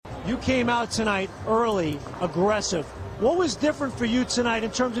You came out tonight early, aggressive. What was different for you tonight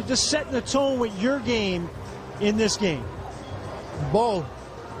in terms of just setting the tone with your game in this game? Ball.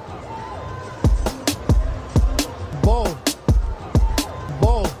 Ball.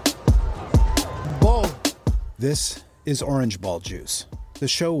 Ball. Ball. This is Orange Ball Juice, the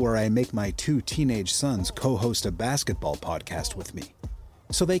show where I make my two teenage sons co-host a basketball podcast with me,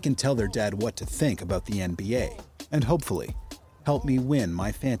 so they can tell their dad what to think about the NBA, and hopefully help me win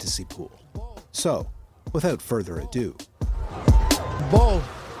my fantasy pool. So, without further ado, Ball.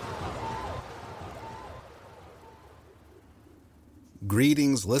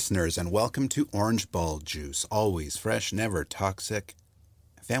 Greetings, listeners, and welcome to Orange Ball Juice. Always fresh, never toxic,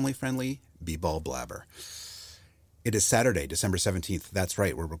 family-friendly, b-ball blabber. It is Saturday, December 17th. That's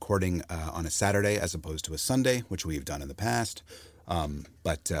right, we're recording on a Saturday as opposed to a Sunday, which we've done in the past.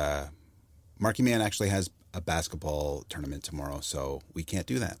 But Marky Man actually has a basketball tournament tomorrow, so we can't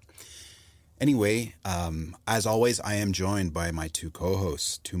do that. Anyway, as always, I am joined by my two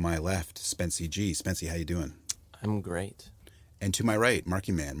co-hosts. To my left, Spency G. Spency, how you doing? I'm great. And to my right,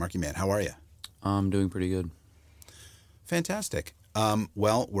 Marky Man. Marky Man, how are you? I'm doing pretty good. Fantastic.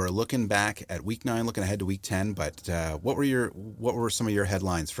 Well, we're looking back at Week 9, looking ahead to Week 10. But what were some of your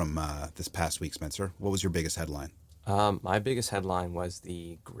headlines from this past week, Spencer? What was your biggest headline? My biggest headline was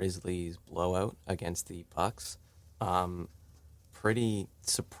the Grizzlies blowout against the Bucks. Pretty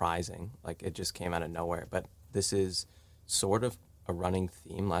surprising. Like, it just came out of nowhere. But this is sort of a running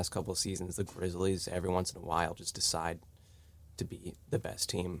theme last couple of seasons. The Grizzlies, every once in a while, just decide to be the best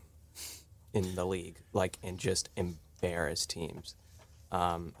team in the league, and just embarrass teams.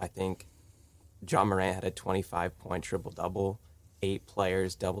 I think John Morant had a 25-point triple-double, 8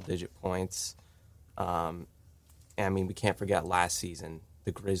 players, double-digit points. I mean, we can't forget last season,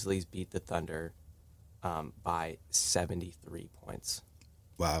 the Grizzlies beat the Thunder by 73 points.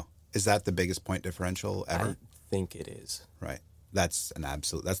 Wow. Is that the biggest point differential ever? I think it is. Right. That's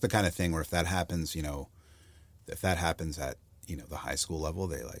the kind of thing where if that happens, at, the high school level,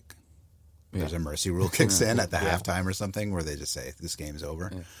 they there's a mercy rule kicks in at the halftime or something where they just say this game's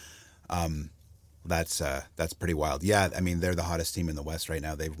over. Yeah. That's pretty wild. Yeah. I mean, they're the hottest team in the West right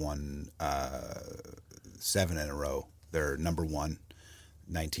now. They've won 7 in a row. They're number 1,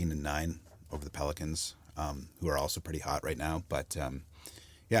 19-9 over the Pelicans, who are also pretty hot right now. But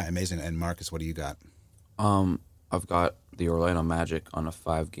yeah, amazing. And Marcus, what do you got? I've got the Orlando Magic on a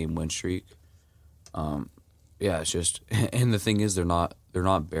 5-game win streak. Yeah, it's just, and the thing is, they're not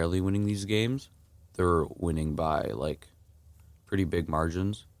barely winning these games. They're winning by pretty big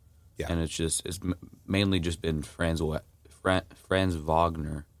margins. Yeah, and it's mainly just been Franz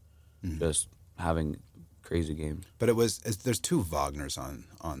Wagner, just having crazy games. But there's 2 Wagners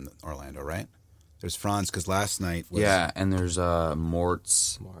on Orlando, right? There's Franz because last night was... Yeah, and there's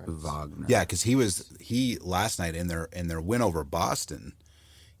Moritz Wagner. Yeah, because he last night in their win over Boston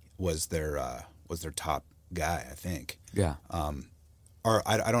was their top guy, I think. Yeah. Or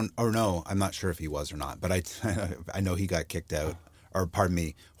I don't, or no, I'm not sure if he was or not, but I know he got kicked out, or pardon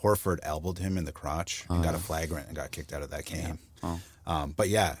me, Horford elbowed him in the crotch and got a flagrant and got kicked out of that game. Yeah. Oh. But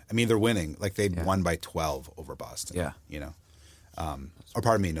yeah, I mean, they're winning. They won by 12 over Boston. Yeah. Or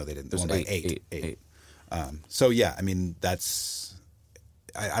pardon me, no, they didn't. They won by 8. So yeah, I mean,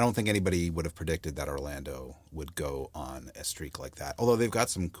 I don't think anybody would have predicted that Orlando would go on a streak like that. Although they've got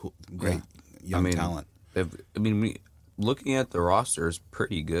some great young talent. Looking at the roster is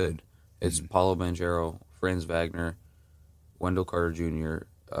pretty good. It's Paulo Banchero, Franz Wagner, Wendell Carter Jr.,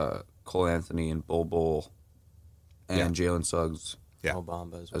 Cole Anthony, and Bol Bol, and Jalen Suggs. Yeah.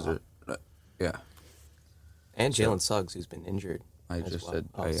 Obamba as well. Yeah. And Jalen Suggs, who's been injured. Said.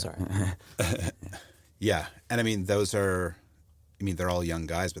 Oh, sorry. Yeah. And I mean, they're all young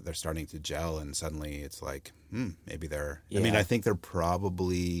guys, but they're starting to gel, and suddenly it's maybe they're... Yeah. I mean, I think they're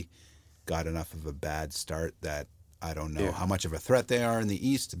probably got enough of a bad start that I don't know how much of a threat they are in the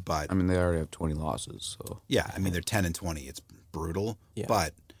East, but... I mean, they already have 20 losses, so... Yeah, I mean, they're 10-20. It's brutal,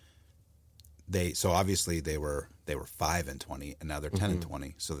 but so obviously they were 5-20, and now they're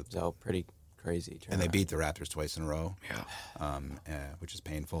 10-20. So pretty crazy. And they beat the Raptors twice in a row, which is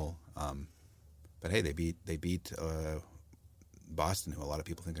painful. But hey, they beat Boston, who a lot of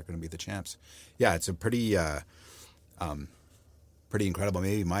people think are going to be the champs. Yeah, it's a pretty incredible.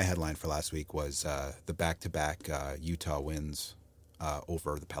 Maybe my headline for last week was the back-to-back Utah wins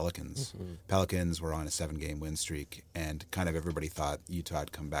over the Pelicans. Mm-hmm. Pelicans were on a 7-game win streak, and kind of everybody thought Utah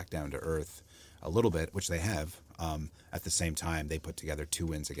had come back down to earth a little bit, which they have. At the same time, they put together 2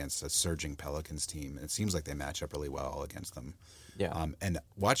 wins against a surging Pelicans team, and it seems like they match up really well against them. Yeah. And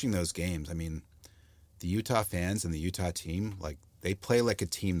watching those games, I mean, the Utah fans and the Utah team, they play like a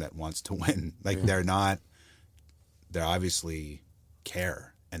team that wants to win. Like they obviously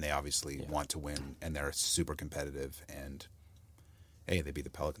care and they obviously want to win and they're super competitive and hey, they beat the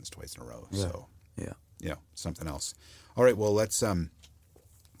Pelicans twice in a row. Yeah. So Yeah. something else. All right, well let's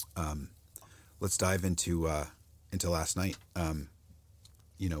dive into last night.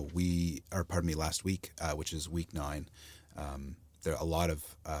 Last week, which is week 9. There a lot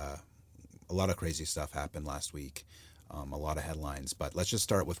of crazy stuff happened last week. A lot of headlines, but let's just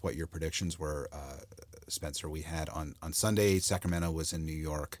start with what your predictions were, Spencer. We had on Sunday, Sacramento was in New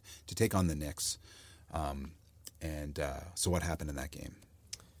York to take on the Knicks. So what happened in that game?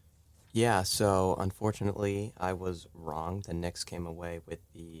 Yeah, so unfortunately, I was wrong. The Knicks came away with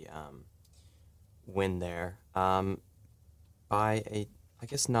the win there by I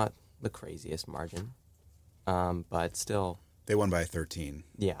guess not the craziest margin, but still. They won by 13.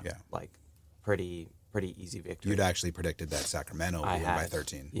 Yeah. Like pretty easy victory. You'd actually predicted that Sacramento would win by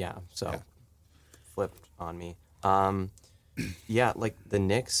 13. Yeah, so flipped on me. Like the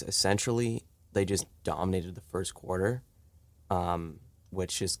Knicks, essentially, they just dominated the first quarter,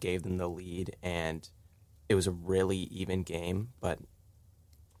 which just gave them the lead, and it was a really even game, but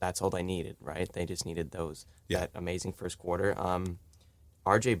that's all they needed, right? They just needed that amazing first quarter.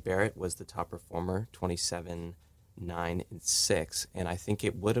 RJ Barrett was the top performer, 27, 9, and 6, and I think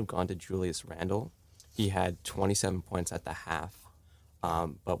it would have gone to Julius Randle. He had 27 points at the half,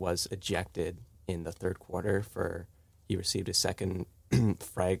 but was ejected in the third quarter he received a second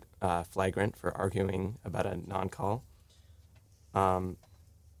flagrant for arguing about a non-call. And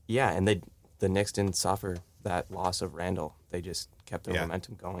the Knicks didn't suffer that loss of Randle. They just kept their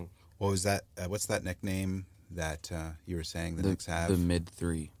momentum going. What was that? What's that nickname that you were saying the Knicks have? The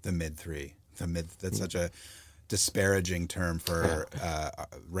mid-3. The mid-3. That's such a disparaging term for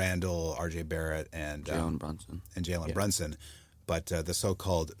Randle, RJ Barrett, and Jalen Brunson. Brunson. But the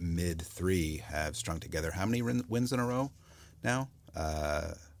so-called mid-3 have strung together. How many wins in a row now?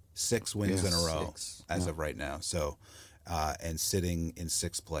 6 wins in a row as of right now. So, and sitting in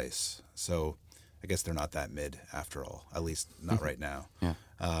 6th place. So I guess they're not that mid after all, at least not right now. Yeah.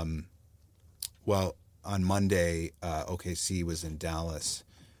 Well, on Monday, OKC was in Dallas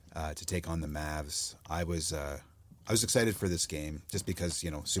to take on the Mavs. I was excited for this game just because,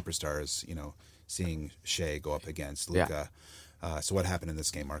 superstars, seeing Shea go up against Luka. So what happened in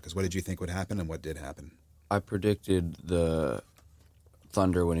this game, Marcus? What did you think would happen and what did happen? I predicted the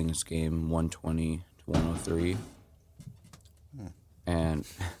Thunder winning this game 120-103.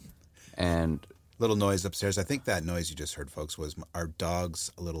 And little noise upstairs. I think that noise you just heard, folks, was our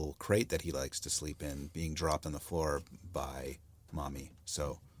dog's little crate that he likes to sleep in being dropped on the floor by Mommy.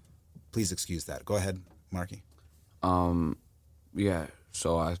 So please excuse that. Go ahead, Marky. Yeah.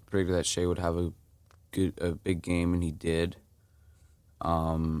 So I predicted that Shea would have a big game, and he did.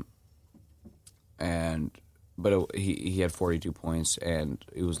 But he had 42 points, and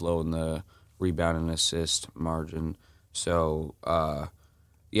it was low in the rebound and assist margin. So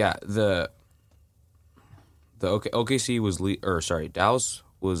OKC was Dallas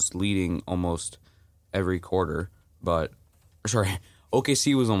was leading almost every quarter,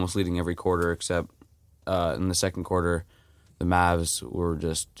 OKC was almost leading every quarter except in the second quarter, the Mavs were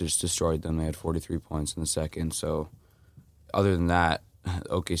just destroyed them. They had 43 points in the second. So other than that,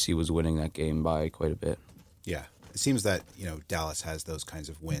 OKC was winning that game by quite a bit. Yeah, it seems that Dallas has those kinds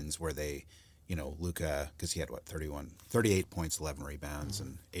of wins where they. Luka, because he had 38 points, 11 rebounds,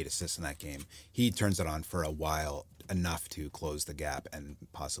 and 8 assists in that game. He turns it on for a while, enough to close the gap and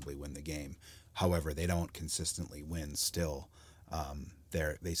possibly win the game. However, they don't consistently win still.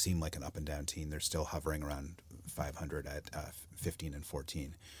 They seem like an up and down team. They're still hovering around 500 at 15 and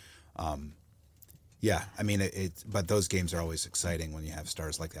 14. But those games are always exciting when you have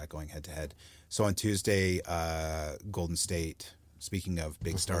stars like that going head to head. So on Tuesday, Golden State. Speaking of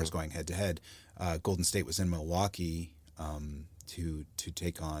big stars going head to head, Golden State was in Milwaukee to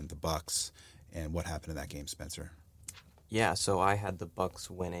take on the Bucks. And what happened in that game, Spencer? Yeah, so I had the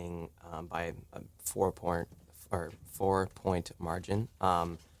Bucks winning by a 4-point margin.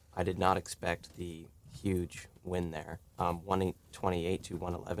 I did not expect the huge win there,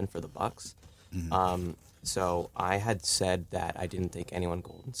 128-111 for the Bucks. Mm-hmm. So I had said that I didn't think anyone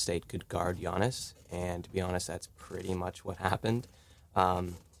Golden State could guard Giannis, and to be honest, that's pretty much what happened.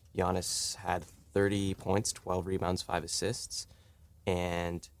 Giannis had 30 points, 12 rebounds, 5 assists,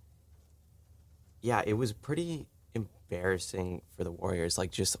 and yeah, it was pretty embarrassing for the Warriors, like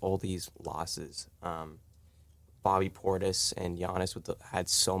just all these losses. Bobby Portis and Giannis had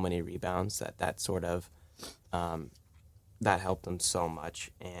so many rebounds that sort of that helped them so much,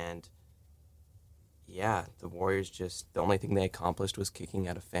 and Yeah, the Warriors just, the only thing they accomplished was kicking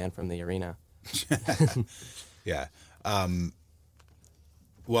out a fan from the arena. Yeah.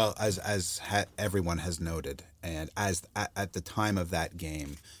 Well, everyone has noted, and as at the time of that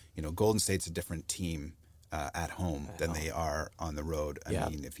game, Golden State's a different team at home than they are on the road. I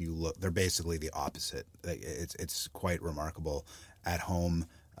mean, if you look, they're basically the opposite. It's quite remarkable. At home,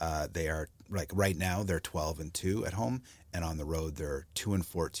 they are right now they're 12-2 at home, and on the road they're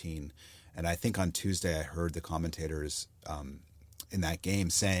 2-14. And I think on Tuesday I heard the commentators in that game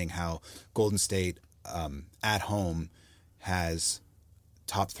saying how Golden State at home has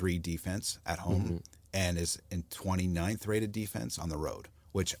top 3 defense at home and is in 29th rated defense on the road,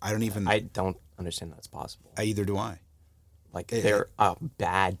 which I don't understand that's possible. Either do I. They're a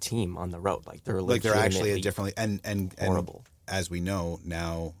bad team on the road. They're actually a differently and horrible. And as we know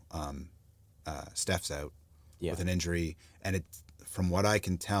now, Steph's out with an injury, and from what I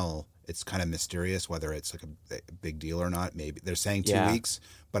can tell, it's kind of mysterious whether it's like a big deal or not. Maybe they're saying 2 weeks,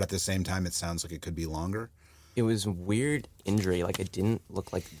 but at the same time, it sounds like it could be longer. It was a weird injury. It didn't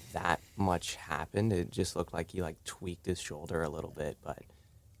look like that much happened. It just looked like he tweaked his shoulder a little bit. But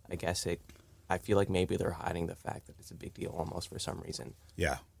I guess I feel like maybe they're hiding the fact that it's a big deal almost for some reason.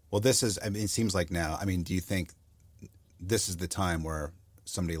 Yeah. Well, it seems like now. I mean, do you think this is the time where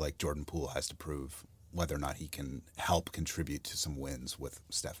somebody like Jordan Poole has to prove whether or not he can help contribute to some wins with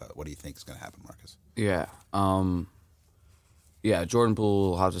Steph out? What do you think is going to happen, Marcus? Yeah. Yeah, Jordan Poole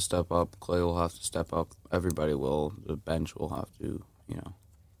will have to step up. Clay will have to step up. Everybody will. The bench will have to,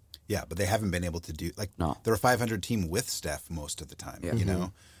 Yeah, but they haven't been able to do No. They're a 500 team with Steph most of the time. Yeah.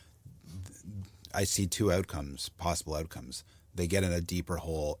 I see 2 possible outcomes. They get in a deeper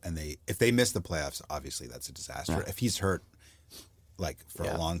hole, and if they miss the playoffs, obviously that's a disaster. Yeah. If he's hurt, for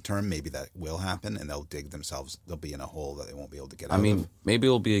a long term, maybe that will happen, and they'll be in a hole that they won't be able to get out of. I mean, maybe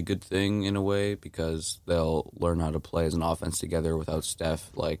it'll be a good thing in a way because they'll learn how to play as an offense together without Steph.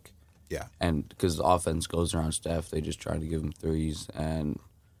 Yeah. And because the offense goes around Steph, they just try to give him threes, and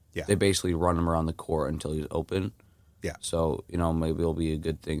Yeah. they basically run him around the court until he's open. Yeah. So, maybe it'll be a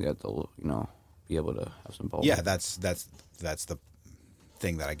good thing that they'll, be able to have some ball. Yeah, that's the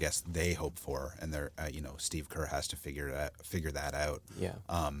thing that I guess they hope for, and they're Steve Kerr has to figure that out. Yeah.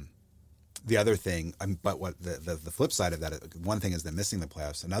 The other thing, but what the flip side of that, one thing is them missing the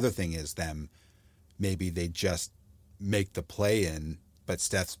playoffs. Another thing is maybe they just make the play-in, but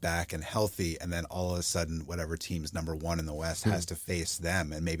Steph's back and healthy, and then all of a sudden, whatever team's number 1 in the West has to face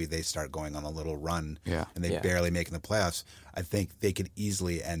them, and maybe they start going on a little run, Yeah. and they barely making the playoffs. I think they could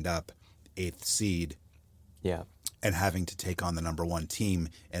easily end up 8th seed. Yeah. And having to take on the number 1 team,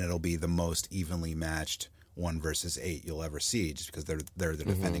 and it'll be the most evenly matched 1 versus 8 you'll ever see, just because they're the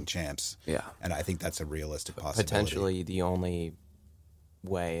defending champs. Yeah. And I think that's a realistic possibility. Potentially the only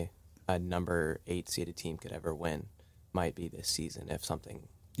way a number 8 seeded team could ever win might be this season if something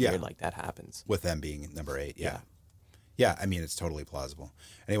weird like that happens. With them being number 8, yeah. I mean, it's totally plausible.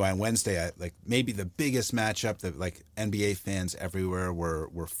 Anyway, on Wednesday, maybe the biggest matchup that NBA fans everywhere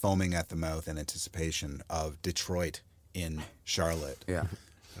were foaming at the mouth in anticipation of Detroit in Charlotte. Yeah.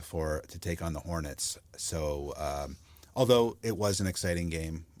 To take on the Hornets. So, although it was an exciting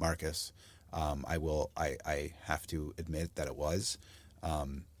game, Marcus, I have to admit that it was.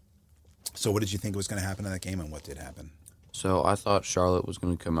 So, what did you think was going to happen in that game, and what did happen? So I thought Charlotte was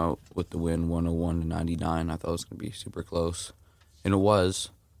going to come out with the win, 101-99. I thought it was going to be super close, and it was.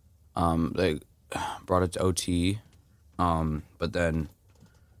 They brought it to OT, but then,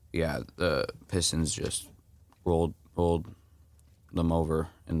 the Pistons just rolled them over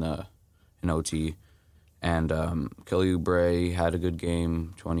in OT, and Kelly Oubre had a good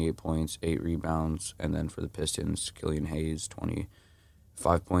game, 28 points, 8 rebounds, and then for the Pistons, Killian Hayes,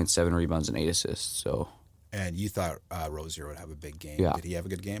 25 points, 7 rebounds, and 8 assists. So. And you thought Rozier would have a big game. Yeah. Did he have a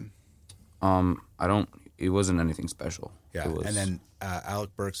good game? It wasn't anything special. Yeah. And then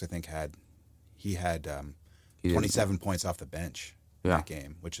Alec Burks, I think, had 27 points off the bench in that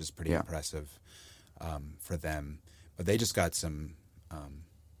game, which is pretty impressive for them. But they just got some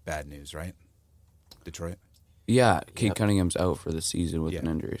bad news, right? Detroit? Yeah, Kate Cunningham's out for the season with an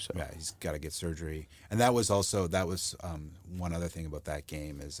injury. So. Yeah, he's got to get surgery. And that was one other thing about that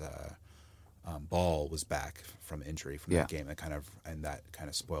game is Ball was back from injury from that game, and that kind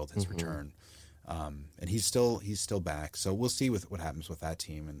of spoiled his return. And he's still back, so we'll see what happens with that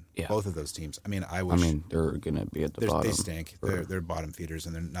team and both of those teams. I mean, they're gonna be at the bottom. They stink. They're bottom feeders,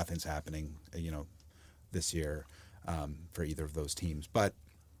 and nothing's happening. This year for either of those teams. But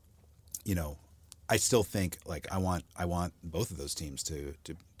I still think I want both of those teams to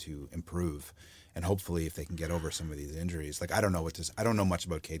improve, and hopefully if they can get over some of these injuries, like I don't know much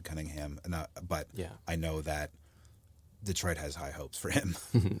about Cade Cunningham, but I know that Detroit has high hopes for him.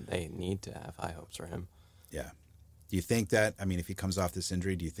 They need to have high hopes for him. Yeah. Do you think that, I mean, if he comes off this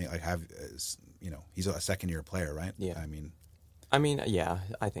injury, do you think, he's a second-year player, right? Yeah. I mean, yeah,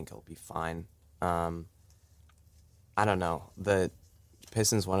 I think he'll be fine. I don't know. The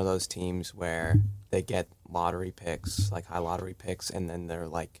Pistons, one of those teams where they get lottery picks, like high lottery picks, and then they're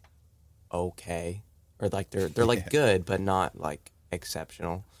like okay, or like they're like good, but not like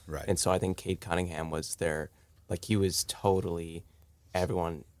exceptional. Right. And so I think Cade Cunningham was like he was totally.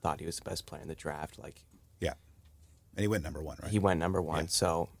 Everyone thought he was the best player in the draft. Like, yeah, and he went number 1, right? He went number 1,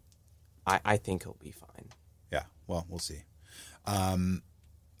 so I think he'll be fine. Yeah. Well, we'll see.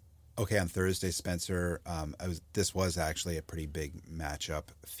 Okay, on Thursday, Spencer, this was actually a pretty big matchup.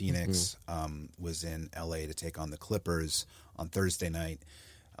 Phoenix was in LA to take on the Clippers on Thursday night.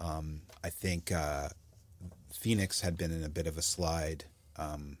 I think Phoenix had been in a bit of a slide.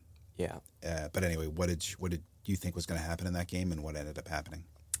 But anyway, what did you think was going to happen in that game, and what ended up happening?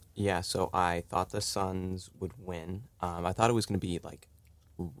 Yeah, so I thought the Suns would win. I thought it was going to be like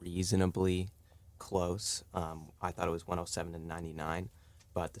reasonably close. I thought it was 107-99,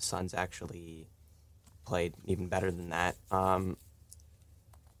 but the Suns actually played even better than that.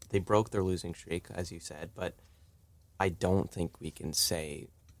 They broke their losing streak, as you said, but I don't think we can say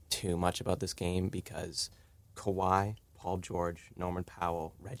too much about this game because Kawhi, Paul George, Norman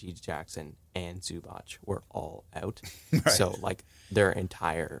Powell, Reggie Jackson, and Zubac were all out. Right. So, like, their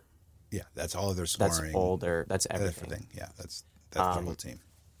entire... Yeah, that's all of their scoring. That's everything. Yeah, that's their whole team.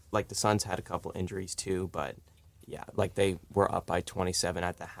 Like, the Suns had a couple injuries, too, but, yeah, like, they were up by 27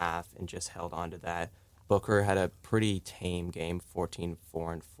 at the half and just held on to that. Booker had a pretty tame game,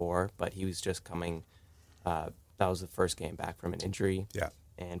 14-4-4, but he was just coming... that was the first game back from an injury. Yeah.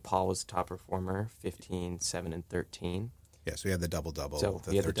 And Paul was the top performer, 15, 7, and 13. Yeah, so he had the double-double. So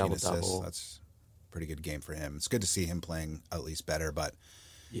the he had the 13 double-double. assists. That's a pretty good game for him. It's good to see him playing at least better, but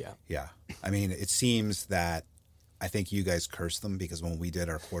yeah. I mean, it seems that I think you guys cursed them because when we did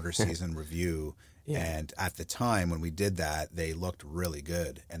our quarter season review, and at the time when we did that, they looked really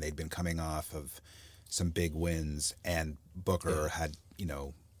good, and they'd been coming off of some big wins, and Booker had,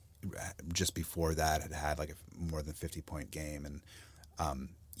 just before that had like a more than 50-point game, and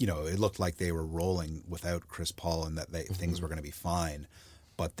it looked like they were rolling without Chris Paul and that things were going to be fine.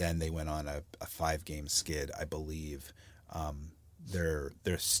 But then they went on a 5-game skid, I believe. They're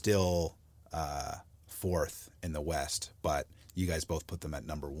still fourth in the West, but you guys both put them at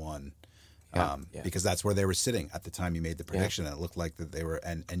number 1 because that's where they were sitting at the time you made the prediction. And it looked like that they were,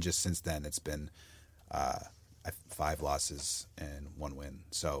 and just since then it's been 5 losses and 1 win.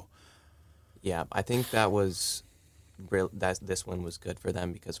 So, yeah, I think this one was good for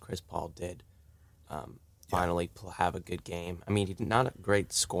them because Chris Paul did finally have a good game. I mean, he's not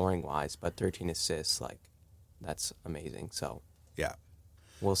great scoring wise, but 13 assists, like that's amazing. So yeah,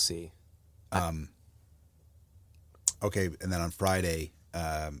 we'll see. Okay, and then on Friday,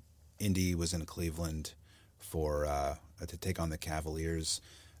 Indy was in Cleveland for to take on the Cavaliers.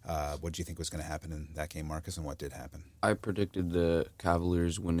 What do you think was going to happen in that game, Marcus, and what did happen? I predicted the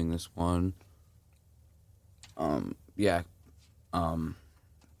Cavaliers winning this one.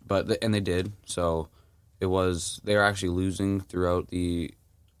 But they did. So they were actually losing throughout the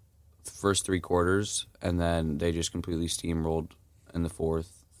first 3 quarters, and then they just completely steamrolled in the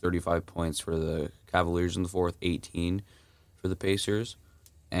fourth. 35 points for the Cavaliers in the fourth, 18 for the Pacers.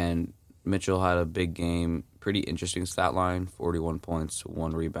 And Mitchell had a big game, pretty interesting stat line, 41 points,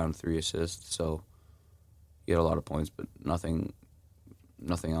 1 rebound, 3 assists. So he had a lot of points, but nothing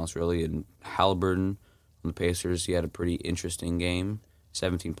else really. And Halliburton on the Pacers, he had a pretty interesting game,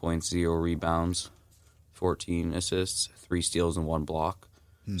 17 points, 0 rebounds, 14 assists, 3 steals, and 1 block.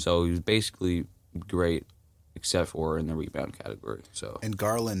 So he was basically great, except for in the rebound category. So and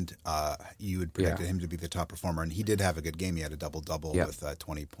Garland, you had predicted him to be the top performer, and he did have a good game. He had a double-double with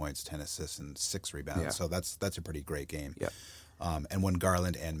 20 points, 10 assists, and 6 rebounds. Yeah. So that's a pretty great game. Yeah. And when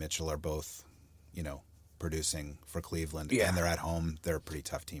Garland and Mitchell are both, producing for Cleveland, and they're at home, they're a pretty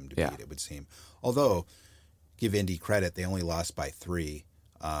tough team to beat, it would seem. Although, give Indy credit, they only lost by 3.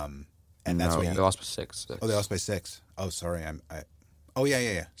 And that's what they lost by 6. Oh, they lost by 6. Oh, sorry,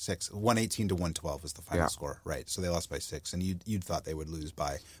 6. 118-112 was the final score, right? So they lost by 6, and you'd thought they would lose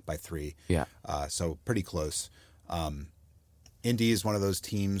by 3. Yeah. So pretty close. Indy is one of those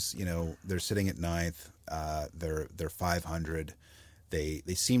teams. They're sitting at 9th. They're 500. They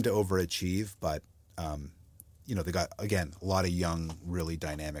seem to overachieve, but they got again a lot of young, really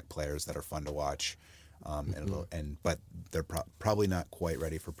dynamic players that are fun to watch. But they're probably not quite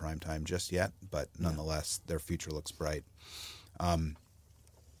ready for prime time just yet. But nonetheless, their future looks bright. And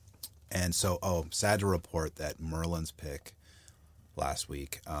so, sad to report that Merlin's pick last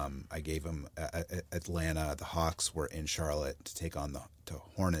week, I gave him Atlanta. The Hawks were in Charlotte to take on the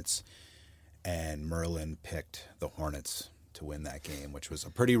Hornets, and Merlin picked the Hornets to win that game, which was a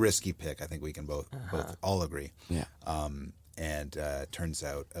pretty risky pick. I think we can both all agree. Yeah. And turns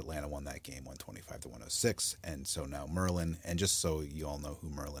out Atlanta won that game 125-106. And so now Merlin, and just so you all know who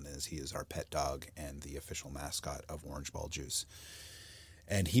Merlin is, he is our pet dog and the official mascot of Orange Ball Juice.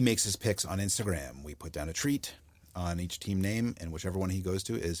 And he makes his picks on Instagram. We put down a treat on each team name, and whichever one he goes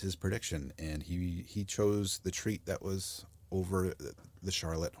to is his prediction. And he chose the treat that was over the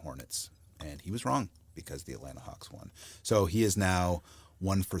Charlotte Hornets. And he was wrong because the Atlanta Hawks won. So he is now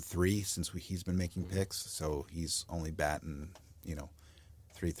 1 for 3 since he's been making picks. So he's only batting,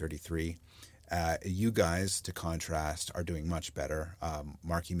 333. You guys, to contrast, are doing much better.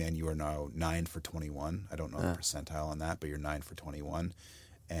 Marky Man, you are now 9 for 21. I don't know the percentile on that, but you're 9 for 21.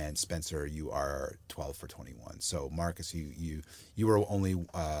 And Spencer, you are 12 for 21. So Marcus, you were only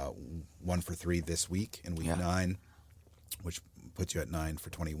 1 for 3 this week in week 9, which puts you at 9 for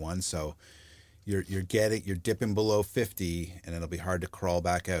 21. So you're dipping below 50, and it'll be hard to crawl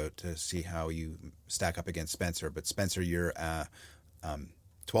back out to see how you stack up against Spencer. But Spencer, you're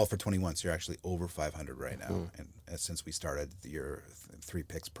 12 for 21, so you're actually over 500 right now, and since we started your 3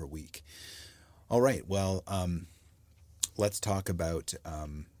 picks per week. All right, well, let's talk about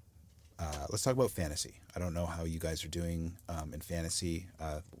fantasy. I don't know how you guys are doing in fantasy.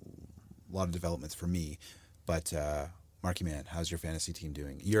 A lot of developments for me, but Marky Man, how's your fantasy team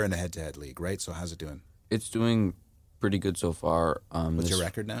doing? You're in a head-to-head league, right? So how's it doing? It's doing pretty good so far. What's your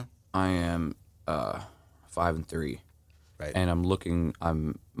record now? I am 5-3. Right. And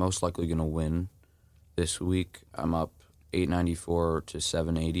I'm most likely going to win this week. I'm up 894 to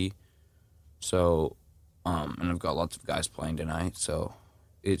 780. So, and I've got lots of guys playing tonight. So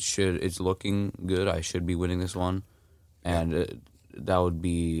it's looking good. I should be winning this one. And that would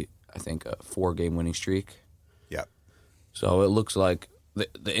be, I think, a 4-game winning streak. Yeah. So it looks like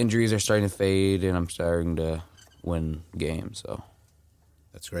the injuries are starting to fade, and I'm starting to win games. So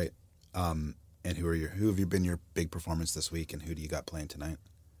that's great. And who have you been your big performance this week, and who do you got playing tonight?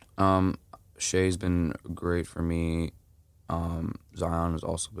 Shay's been great for me. Zion has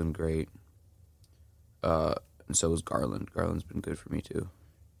also been great. And so has Garland. Garland's been good for me too.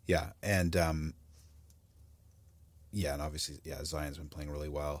 Yeah, and and obviously, Zion's been playing really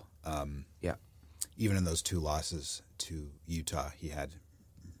well. Yeah. Even in those 2 losses to Utah, he had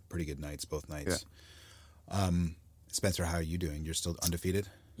pretty good nights both nights. Yeah. Spencer, how are you doing? You're still undefeated?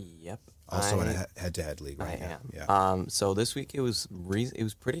 Yep. Also in a head-to-head league, right? I am. Yeah. So this week it was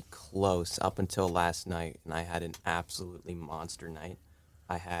pretty close up until last night, and I had an absolutely monster night.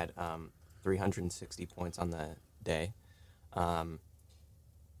 I had 360 points on the day.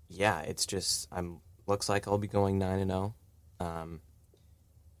 It's just looks like I'll be going 9-0.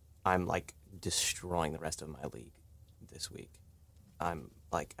 I'm like destroying the rest of my league this week. I'm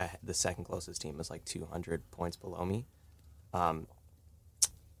like the second closest team is like 200 points below me.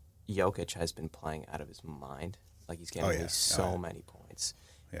 Jokic has been playing out of his mind. Like he's getting me so many points.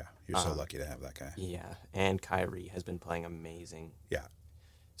 Yeah, you're so lucky to have that guy. Yeah, and Kyrie has been playing amazing. Yeah.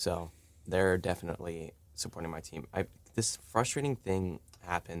 So they're definitely supporting my team. This frustrating thing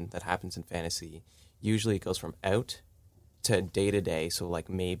that happens in fantasy. Usually it goes from out to day-to-day, so like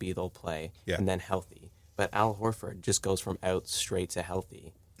maybe they'll play, and then healthy. But Al Horford just goes from out straight to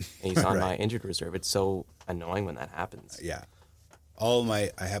healthy, and he's on my injured reserve. It's so annoying when that happens. Yeah. I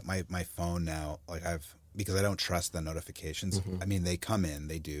have my phone now, because I don't trust the notifications. Mm-hmm. I mean, they come in,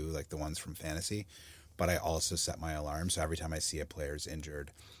 they do, like the ones from fantasy, but I also set my alarm. So every time I see a player's injured,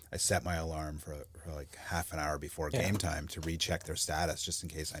 I set my alarm for like half an hour before game time to recheck their status just in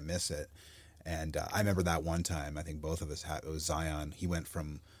case I miss it. And I remember that one time, I think both of us it was Zion. He went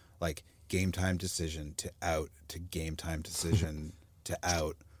from like game time decision to out to game time decision to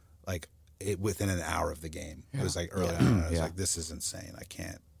out, like within an hour of the game. It was like early on. I was like, this is insane. I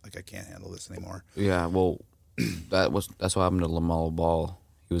can't handle this anymore. Yeah, well, that's what happened to LaMelo Ball.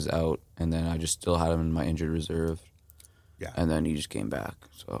 He was out, and then I just still had him in my injured reserve. Yeah, and then he just came back.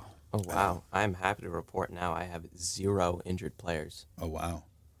 So. Oh wow! I'm happy to report now I have 0 injured players. Oh wow!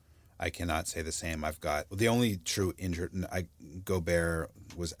 I cannot say the same. I've got the only true injured. Gobert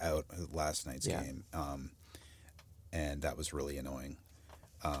was out last night's game, and that was really annoying.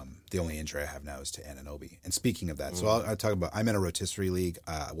 The only injury I have now is to Anunoby. And speaking of that, so I'll talk about, I'm in a rotisserie league.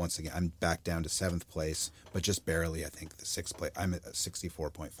 Once again, I'm back down to 7th place, but just barely, I think, the 6th place. I'm at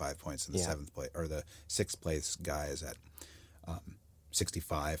 64.5 points in the 7th place, or the 6th place guy is at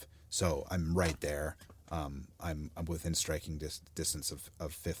 65. So I'm right there. I'm within striking distance of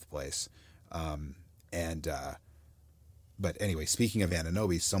 5th place. But anyway, speaking of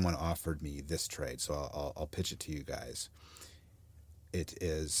Anunoby, someone offered me this trade, so I'll pitch it to you guys. It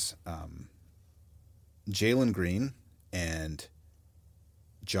is Jalen Green and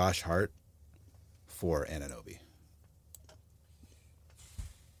Josh Hart for Anunoby.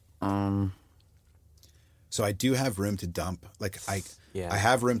 So I do have room to dump. Like I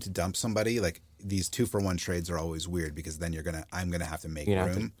have room to dump somebody. Like these 2-for-1 trades are always weird because then I'm gonna have to make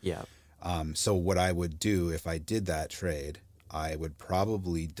room. So what I would do if I did that trade, I would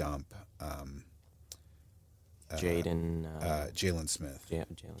probably dump Jalen Smith. Jalen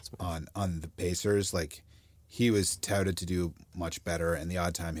Smith on the Pacers. Like he was touted to do much better, and the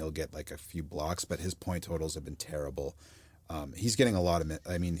odd time he'll get like a few blocks, but his point totals have been terrible. He's getting a lot of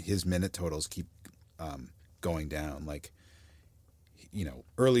his minute totals keep going down. Like, you know,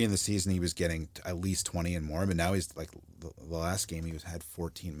 early in the season he was getting at least 20 and more, but now he's like the last game he had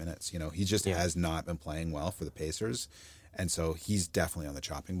 14 minutes. You know, he just has not been playing well for the Pacers, and so he's definitely on the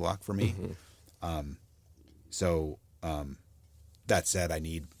chopping block for me. That said, I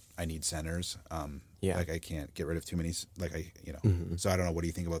need centers. Like I can't get rid of too many. So I don't know. What do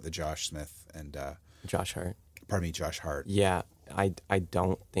you think about the Josh Smith and Josh Hart? Pardon me, Josh Hart. Yeah, I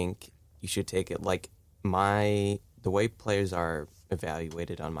don't think you should take it. Like the way players are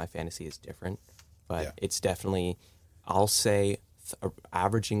evaluated on my fantasy is different, but it's definitely, I'll say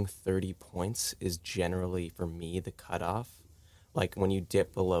averaging 30 points is generally for me the cutoff. Like when you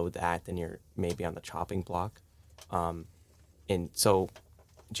dip below that, then you're maybe on the chopping block. And so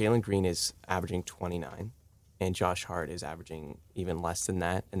Jalen Green is averaging 29 and Josh Hart is averaging even less than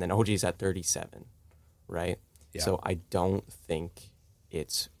that. And then OG's at 37, right? Yeah. So I don't think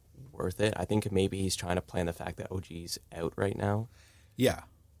it's worth it. I think maybe he's trying to play on the fact that OG's out right now. Yeah.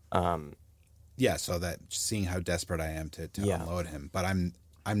 So that seeing how desperate I am to unload him, but I'm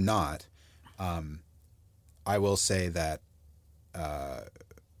not. I will say that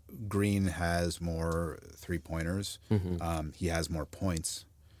Green has more 3-pointers. He has more points.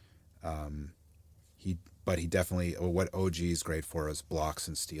 He definitely, what OG is great for is blocks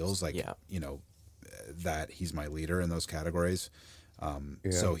and steals. Like, you know, that he's my leader in those categories.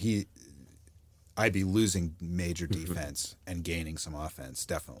 So I'd be losing major defense and gaining some offense.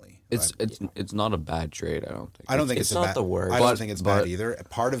 Definitely. It's not a bad trade. I don't think. I don't think it's not the worst. I don't think it's bad either.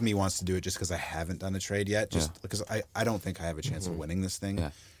 Part of me wants to do it just because I haven't done a trade yet. Just because I don't think I have a chance of winning this thing.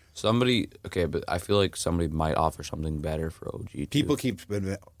 Yeah. But I feel like somebody might offer something better for OG too. People keep.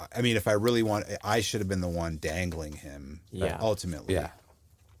 I mean, if I really want, I should have been the one dangling him. Ultimately. Yeah.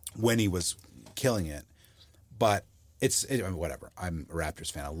 When he was killing it, but whatever. I'm a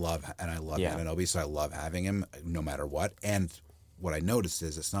Raptors fan. I love Anunoby, so I love having him no matter what. And what I noticed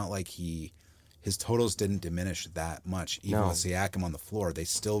is it's not like his totals didn't diminish that much. Even with Siakam on the floor, they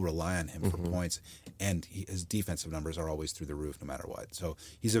still rely on him for points, and his defensive numbers are always through the roof no matter what. So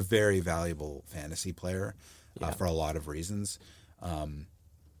he's a very valuable fantasy player for a lot of reasons.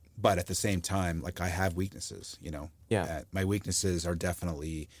 But at the same time, like I have weaknesses, you know. My weaknesses are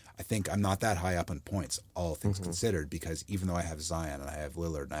definitely, I think I'm not that high up in points, all things considered, because even though I have Zion and I have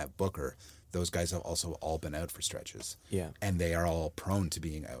Lillard and I have Booker, those guys have also all been out for stretches. And they are all prone to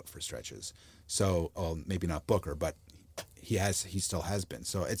being out for stretches. So maybe not Booker, but he still has been.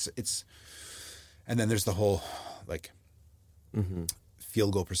 So it's and then there's the whole like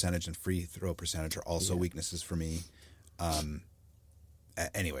field goal percentage and free throw percentage are also weaknesses for me.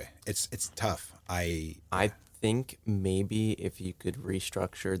 Anyway, it's tough. I think maybe if you could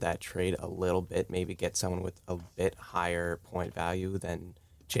restructure that trade a little bit, maybe get someone with a bit higher point value than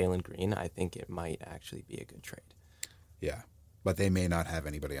Jalen Green, I think it might actually be a good trade. Yeah. But they may not have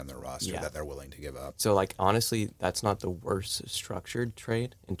anybody on their roster that they're willing to give up. So, like, honestly, that's not the worst structured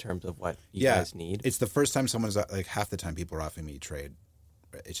trade in terms of what you guys need. It's the first time someone's, like, half the time people are offering me trade.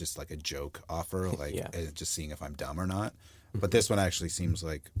 It's just like a joke offer, like just seeing if I'm dumb or not. But this one actually seems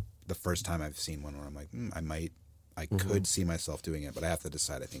like the first time I've seen one where I'm like, I could see myself doing it, but I have to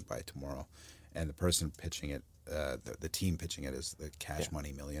decide, I think, by tomorrow. And the person pitching it, the team pitching it is the Cash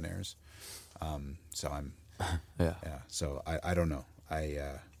Money Millionaires. So I'm, so I don't know.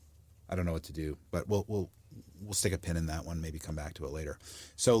 I don't know what to do, but we'll stick a pin in that one, maybe come back to it later.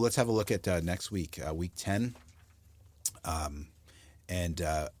 So let's have a look at next week, week 10. And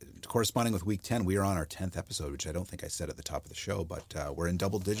corresponding with Week 10, we are on our 10th episode, which I don't think I said at the top of the show, but we're in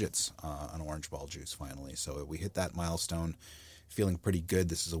double digits on Orange Ball Juice finally. So we hit that milestone, feeling pretty good.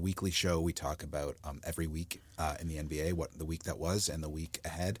 This is a weekly show. We talk about every week in the NBA, what the week that was and the week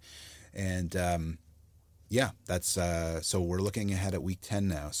ahead. And that's so we're looking ahead at Week 10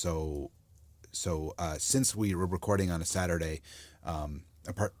 now. So since we were recording on a Saturday, and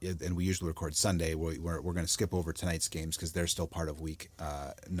we usually record Sunday, we're going to skip over tonight's games because they're still part of Week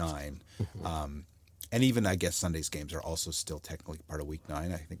 9. And even, I guess, Sunday's games are also still technically part of Week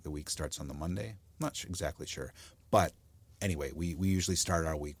 9. I think the week starts on the Monday. I'm not exactly sure. But anyway, we usually start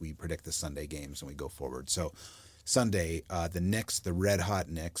our week. We predict the Sunday games and we go forward. So Sunday, the Knicks, the red-hot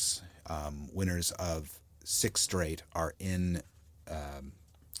Knicks, winners of 6 straight, are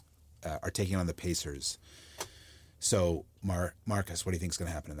taking on the Pacers. So, Marcus, what do you think is going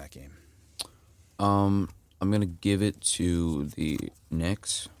to happen in that game? I'm going to give it to the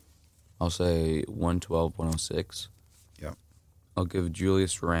Knicks. I'll say 112-106. Yep. I'll give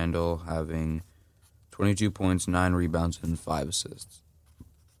Julius Randle having 22 points, 9 rebounds, and 5 assists.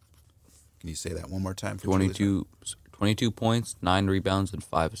 Can you say that one more time? For 22 points, 9 rebounds, and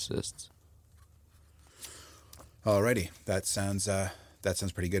 5 assists. Alrighty, that sounds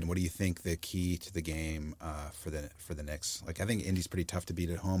pretty good. And what do you think the key to the game for the Knicks? Like, I think Indy's pretty tough to beat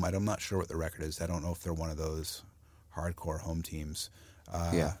at home. I'm not sure what the record is. I don't know if they're one of those hardcore home teams.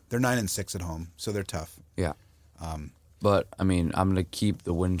 They're 9-6 at home, so they're tough. Yeah. But I mean, I'm gonna keep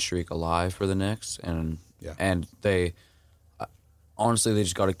the win streak alive for the Knicks, and they honestly they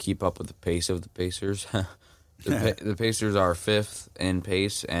just got to keep up with the pace of the Pacers. The Pacers are 5th in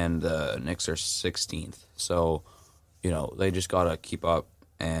pace, and the Knicks are 16th. So, they just got to keep up,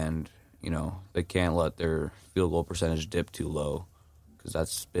 and, they can't let their field goal percentage dip too low because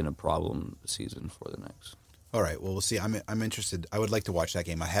that's been a problem this season for the Knicks. All right, well, we'll see. I'm interested. I would like to watch that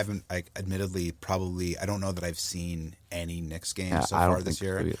game. I don't know that I've seen any Knicks games so far this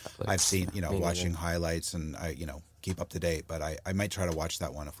year. I've seen, watching highlights and I, keep up to date, but I might try to watch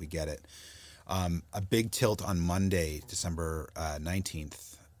that one if we get it. A big tilt on Monday, December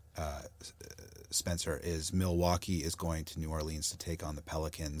 19th, Spencer, is Milwaukee is going to New Orleans to take on the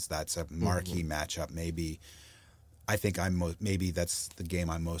Pelicans. That's a marquee matchup. Maybe that's the game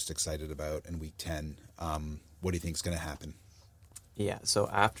I'm most excited about in Week 10. What do you think is going to happen? Yeah, so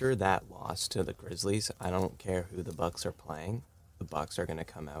after that loss to the Grizzlies, I don't care who the Bucks are playing. The Bucks are going to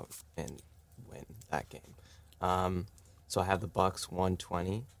come out and win that game. So I have the Bucks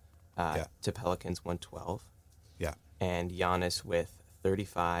 120 to Pelicans 112. Yeah. And Giannis with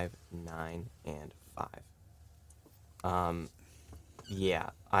 35, 9, and 5.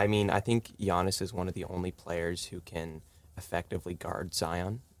 I mean, I think Giannis is one of the only players who can effectively guard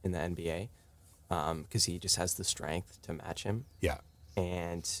Zion in the NBA because he just has the strength to match him. Yeah.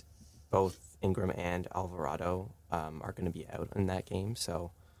 And both Ingram and Alvarado are going to be out in that game.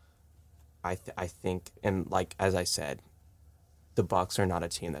 So I think, and like as I said, the Bucks are not a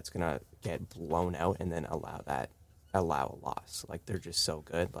team that's going to get blown out and then allow a loss. Like, they're just so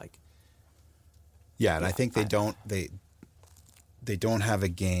good. Like, and I think they don't have a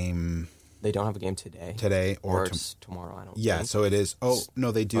game. They don't have a game today. Today or tomorrow. I don't. Yeah, think. So it is. Oh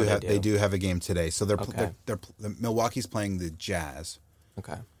no, they do have. They do have a game today. So they're Milwaukee's playing the Jazz.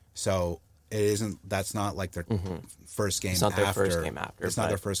 Okay. So it isn't. That's not like their first game. It's not their first game after. It's not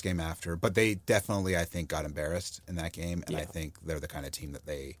their first game after. But they definitely, I think, got embarrassed in that game, and I think they're the kind of team that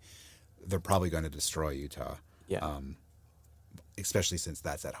they're probably going to destroy Utah. Yeah. Especially since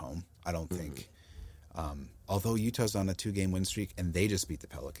that's at home. I don't think. Although Utah's on a 2-game win streak and they just beat the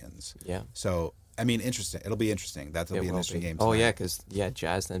Pelicans. Yeah. So, I mean, interesting. It'll be interesting. That'll be an interesting game tonight. Oh, yeah, because,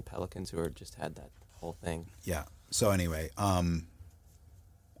 Jazz and Pelicans who just had that whole thing. Yeah. So, anyway, I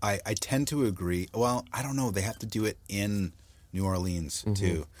tend to agree. Well, I don't know. They have to do it in New Orleans,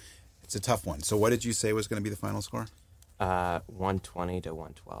 too. It's a tough one. So, what did you say was going to be the final score? 120 to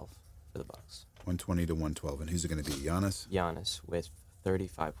 112 for the Bucks. 120 to 112. And who's it going to be? Giannis? Giannis with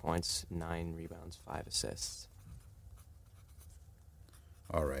 35 points, 9 rebounds, 5 assists.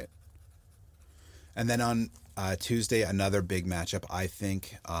 All right. And then on Tuesday, another big matchup, I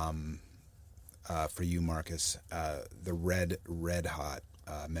think, for you, Marcus. The red hot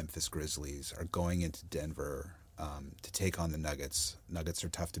Memphis Grizzlies are going into Denver to take on the Nuggets. Nuggets are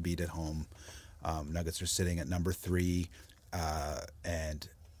tough to beat at home. Nuggets are sitting at number 3, and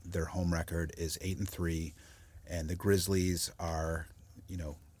their home record is 8-3. And the Grizzlies are,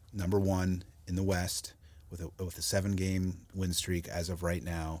 number 1 in the West with a 7-game win streak as of right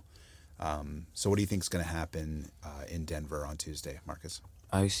now. So what do you think is going to happen in Denver on Tuesday, Marcus?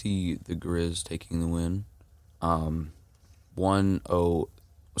 I see the Grizz taking the win. 1-0.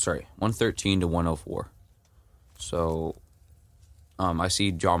 113 to 104. So I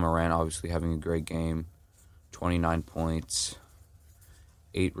see John Moran obviously having a great game, 29 points,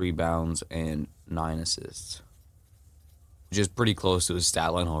 8 rebounds, and 9 assists, which is pretty close to his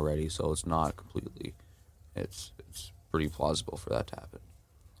stat line already. So it's not completely. It's pretty plausible for that to happen.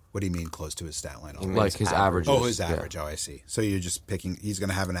 What do you mean close to his stat line? Like his average. Oh, his average. Yeah. Oh, I see. So you're just picking. He's going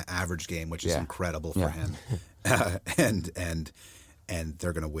to have an average game, which is incredible for him, and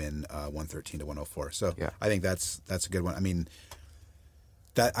they're going to win 113 to 104. So I think that's a good one. I mean,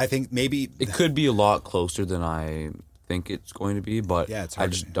 I think maybe it could be a lot closer than I think it's going to be, but I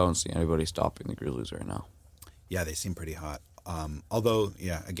just don't see anybody stopping the Grizzlies right now. Yeah, they seem pretty hot. Although,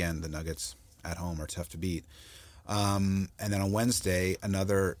 again, the Nuggets at home are tough to beat. And then on Wednesday,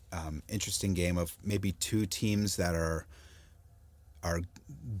 another interesting game of maybe two teams that are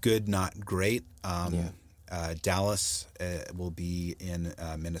good, not great. Dallas will be in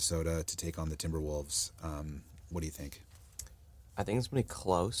Minnesota to take on the Timberwolves. What do you think? I think it's going to be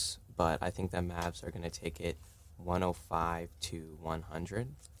close, but I think the Mavs are going to take it 105 to 100.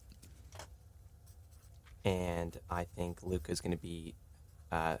 And I think Luka's going to be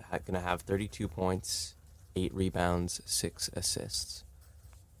going to have 32 points, 8 rebounds, 6 assists.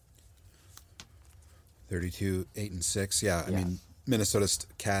 32, 8, and 6. Yeah, I mean, Minnesota's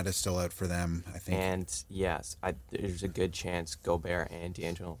cat is still out for them, I think. And yes, there's a good chance Gobert and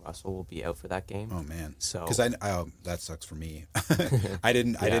D'Angelo Russell will be out for that game. Oh man, so because that sucks for me. I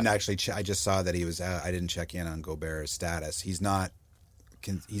didn't actually. I just saw that he was out. I didn't check in on Gobert's status. He's not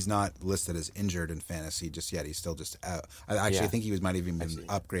listed as injured in fantasy just yet. He's still just out. I think he might have even been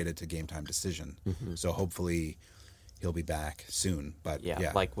upgraded to game time decision. Mm-hmm. So hopefully he'll be back soon. But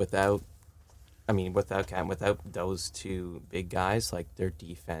like without Cam, without those two big guys, like their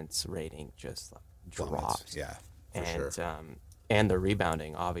defense rating just drops. Yeah, and sure. And the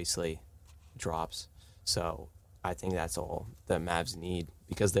rebounding obviously drops. So I think that's all the Mavs need,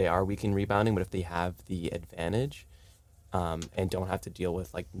 because they are weak in rebounding, but if they have the advantage and don't have to deal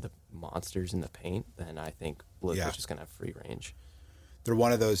with like the monsters in the paint, then I think Luka's just going to have free range. They're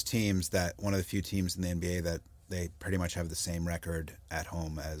one of those teams one of the few teams in the NBA that they pretty much have the same record at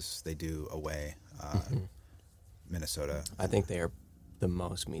home as they do away. Minnesota. I think they are the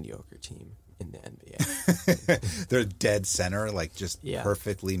most mediocre team in the NBA. They're dead center, like just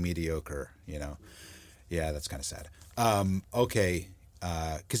perfectly mediocre, you know. Yeah, that's kind of sad. Okay.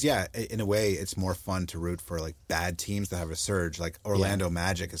 Because, in a way, it's more fun to root for, like, bad teams that have a surge. Like, Orlando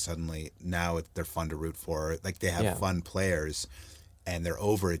Magic is suddenly, now they're fun to root for. Like, they have fun players, and they're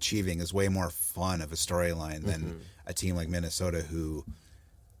overachieving is way more fun of a storyline than a team like Minnesota who,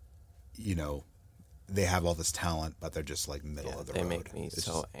 you know, they have all this talent, but they're just, like, middle of the road. They make me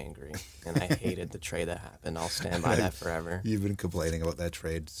so angry, and I hated the trade that happened. I'll stand by that forever. You've been complaining about that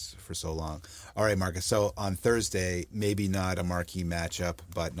trade for so long. All right, Marcus. So on Thursday, maybe not a marquee matchup,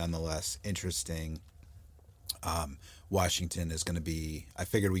 but nonetheless interesting. Washington is going to be. I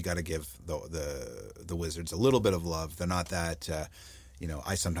figured we got to give the Wizards a little bit of love. They're not that.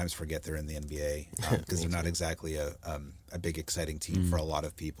 I sometimes forget they're in the NBA because they're not exactly a big exciting team for a lot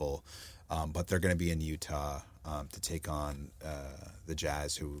of people. But they're going to be in Utah to take on the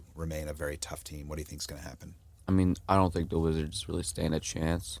Jazz, who remain a very tough team. What do you think is going to happen? I mean, I don't think the Wizards really stand a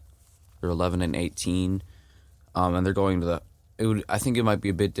chance. They're 11-18, and they're going to I think it might be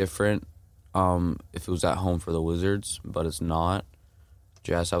a bit different if it was at home for the Wizards, but it's not.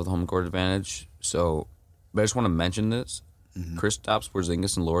 Jazz have the home court advantage. So, but I just want to mention this: Kristaps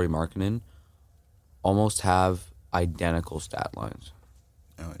Porzingis and Lauri Markkanen almost have identical stat lines.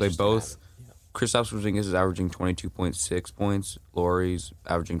 They both. Kristaps Porzingis is averaging 22.6 points. Lauri's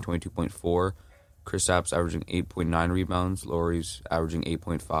averaging 22.4. Kristaps averaging 8.9 rebounds. Lauri's averaging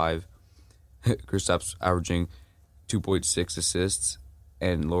 8.5. Kristaps averaging 2.6 assists,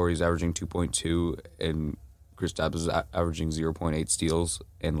 and Lauri's averaging 2.2. And Kristaps is averaging 0.8 steals,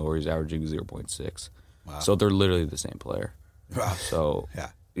 and Lauri's averaging 0.6. Wow. So they're literally the same player. Wow. So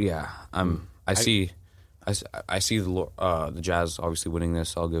I see the Jazz obviously winning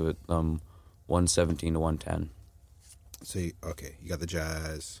this. I'll give it 117 to 110. So you got the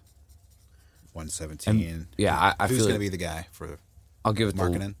Jazz 117. And, I who's feel going to be the guy for? I'll give it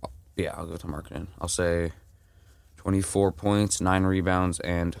Markkanen. I'll give it to Markkanen. I'll say 24 points, 9 rebounds,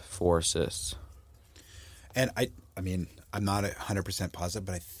 and 4 assists. And I mean, I'm not 100% positive,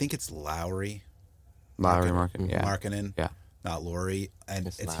 but I think it's Lauri Markkanen, Markkanen, yeah, not Lauri, and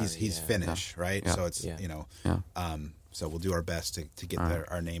he's Finnish, right? Yeah. So it's so we'll do our best to get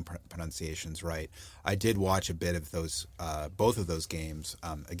our name pronunciations right. I did watch a bit of those, both of those games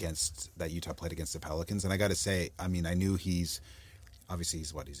against that Utah played against the Pelicans, and I got to say, I mean, I knew he's obviously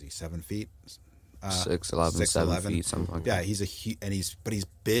he's what is he 7 feet? 6'11", 7 feet, something like yeah, that. he's he's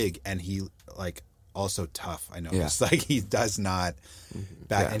big and he like also tough. I know. Yeah. It's like he does not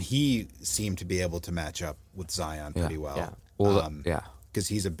back, Yeah. and he seemed to be able to match up with Zion pretty well. Yeah. Well, yeah. because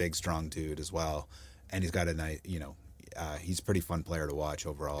he's a big, strong dude as well, and he's got a nice, he's a pretty fun player to watch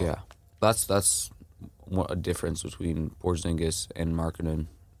overall. Yeah, that's a difference between Porzingis and Markkanen.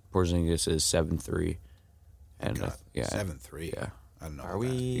 Porzingis is 7'3", and God, yeah, 7'3". Yeah, I don't know. Are about we?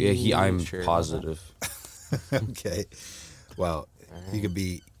 yeah. I'm sure about positive. that. Okay. Well, he could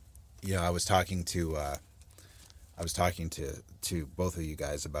be. I was talking to both of you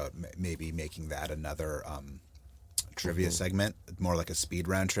guys about maybe making that another trivia segment, more like a speed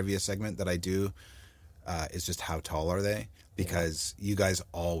round trivia segment that I do. Is just how tall are they? Because you guys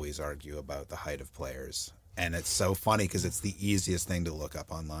always argue about the height of players, and it's so funny because it's the easiest thing to look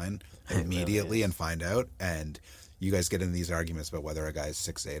up online immediately and find out. And you guys get in these arguments about whether a guy's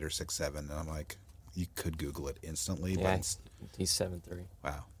 6'8" or 6'7", and I'm like, you could Google it instantly. Yeah, But it's, he's 7'3".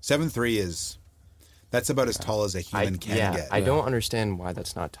 wow, 7'3" that's about as tall as a human can get. I don't understand why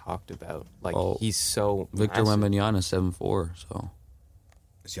that's not talked about. Like Oh, he's so Victor massive. Wembanyama is 7'4", so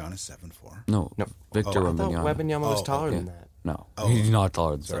Is Giannis 7'4"? no, No. Victor I thought Wembanyama. Wembanyama was taller okay. than that. No, Oh, he's not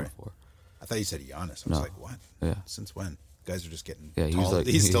taller than sorry. 7'4". I thought you said Giannis. I was No. like, what? Yeah. Since when? You guys are just getting Yeah, he's tall. like-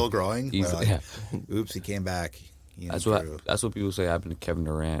 he's still growing. he's- We're like, yeah. Oops, he came back. He That's improved. what people say happened to Kevin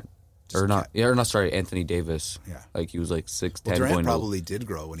Durant, Just or not? Ke- Yeah, or not. Sorry, Anthony Davis. Yeah. like he was like 6'10". Well, Durant going to- probably did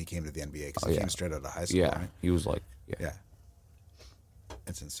grow when he came to the NBA because he yeah. came straight out of high school, Yeah, right? he was like Yeah.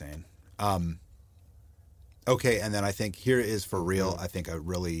 It's insane. Okay, and then I think here is for real, I think a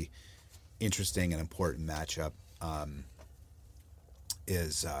really interesting and important matchup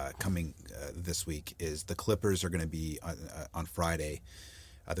is coming this week is the Clippers are going to be on Friday.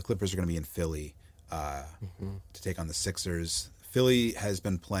 The Clippers are going to be in Philly to take on the Sixers. Philly has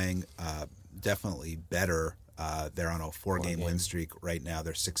been playing definitely better. They're on a 4-game win streak right now.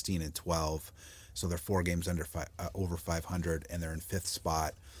 They're 16-12, so they're 4 games over 500, and they're in 5th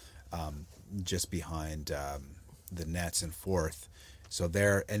spot, just behind the Nets in 4th. So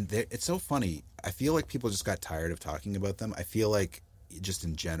it's so funny. I feel like people just got tired of talking about them. I feel like just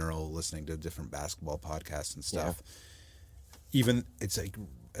in general, listening to different basketball podcasts and stuff, even it's like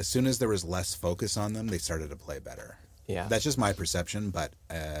as soon as there was less focus on them, they started to play better. Yeah. That's just my perception, but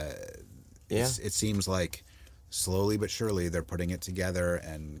it seems like slowly but surely they're putting it together,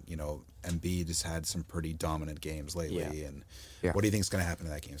 and Embiid has had some pretty dominant games lately. Yeah. And Yeah. what do you think is going to happen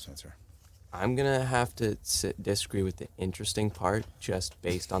in that game, Spencer? I'm gonna have to disagree with the interesting part, just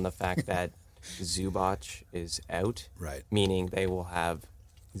based on the fact that Zubac is out. Right. Meaning they will have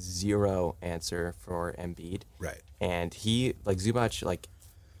zero answer for Embiid. Right. And Zubac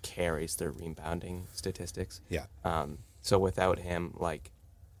carries their rebounding statistics. Yeah. So without him,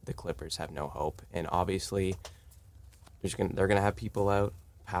 the Clippers have no hope. And obviously, they're gonna have people out.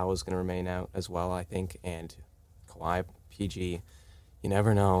 Powell's gonna remain out as well, I think, and Kawhi, PG. You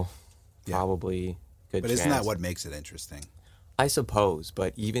never know. Yeah. Probably good. But isn't chance. that what makes it interesting? I suppose,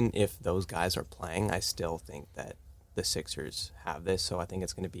 but even if those guys are playing, I still think that the Sixers have this. So I think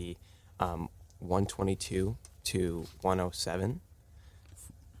it's going to be 122 to 107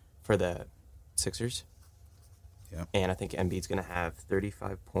 for the Sixers. Yeah. And I think Embiid's going to have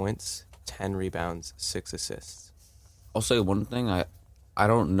 35 points, 10 rebounds, 6 assists. I'll say one thing. I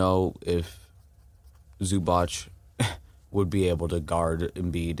don't know if Zubac would be able to guard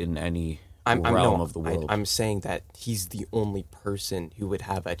Embiid in any realm of the world. I'm saying that he's the only person who would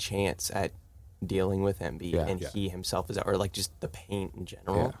have a chance at dealing with Embiid, Yeah. and Yeah. he himself is, or just the paint in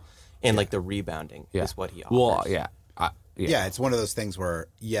general, Yeah. and the rebounding is what he offers. Well, yeah. Yeah, it's one of those things where,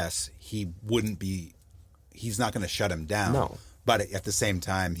 yes, he's not going to shut him down. No. But at the same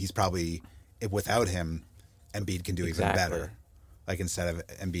time, he's probably, without him, Embiid can do even Exactly. better. Like instead of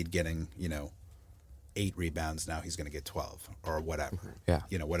Embiid getting, 8 rebounds, now he's going to get 12 or whatever. Yeah.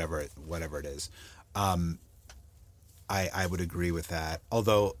 Whatever it is. I would agree with that.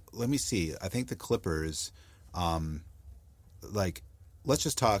 Although, let me see. I think the Clippers, let's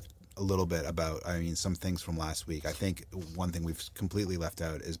just talk a little bit about, some things from last week. I think one thing we've completely left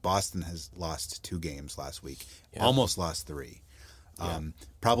out is Boston has lost 2 games last week, almost lost 3.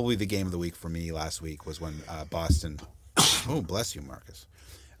 Probably the game of the week for me last week was when Boston, oh, bless you, Marcus.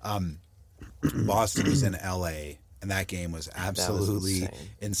 Boston was in LA, and that game was absolutely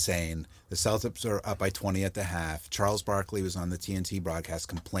insane. The Celtics are up by 20 at the half. Charles Barkley was on the TNT broadcast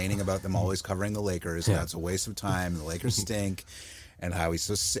complaining about them always covering the Lakers, and that's a waste of time. The Lakers stink, and how he's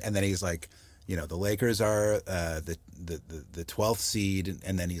so. And then he's like, the Lakers are the 12th seed,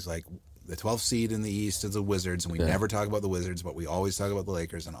 and then he's like, the 12th seed in the East is the Wizards, and we never talk about the Wizards, but we always talk about the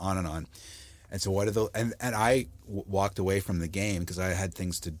Lakers, and on and on. And so what are the and I walked away from the game because I had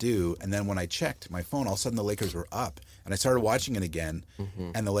things to do, and then when I checked my phone, all of a sudden the Lakers were up, and I started watching it again,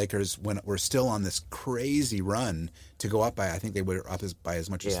 and the Lakers were still on this crazy run to go up by, I think they were up by as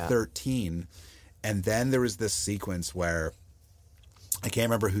much as 13, and then there was this sequence where I can't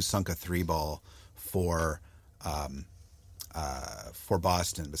remember who sunk a 3-ball for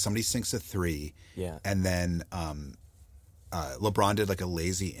Boston, but somebody sinks a 3, and then LeBron did like a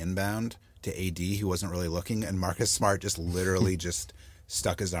lazy inbound to AD who wasn't really looking, and Marcus Smart just literally just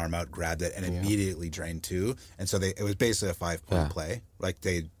stuck his arm out, grabbed it, and immediately drained 2. And so it was basically a 5-point play. Like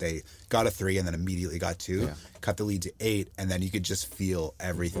they got a 3 and then immediately got 2, cut the lead to 8, and then you could just feel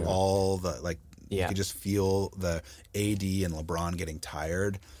everything, all the you could just feel the AD and LeBron getting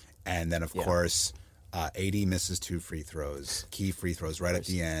tired, and then of course AD misses 2 free throws, key free throws right at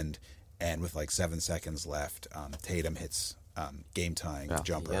the end, and with like 7 seconds left, Tatum hits game-tying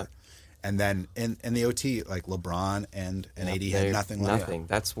jumper. And then in the OT, like LeBron and AD had nothing left. Nothing.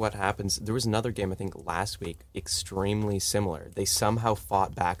 That's what happens. There was another game, I think, last week, extremely similar. They somehow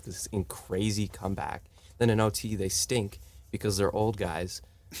fought back this crazy comeback. Then in OT, they stink because their old guys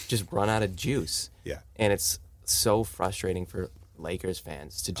just run out of juice. Yeah. And it's so frustrating for Lakers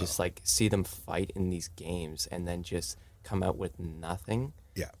fans to just like see them fight in these games and then just come out with nothing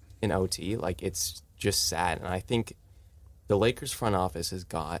in OT. Like, it's just sad. And I think the Lakers front office has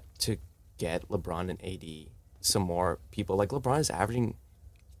got to get LeBron and AD some more people. Like, LeBron is averaging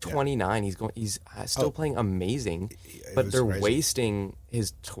 29. He's still playing amazing, but they're wasting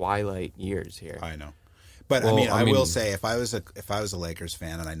his twilight years here. I know. But I mean, I will say, if I was a Lakers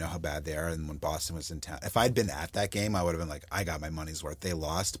fan, and I know how bad they are, and when Boston was in town, if I'd been at that game, I would have been like, I got my money's worth. They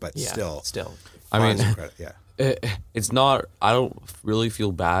lost, but still. I mean, it's not. I don't really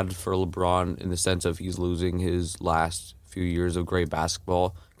feel bad for LeBron in the sense of he's losing his last few years of great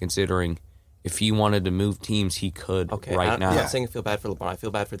basketball, considering if he wanted to move teams, he could now. I'm not saying I feel bad for LeBron. I feel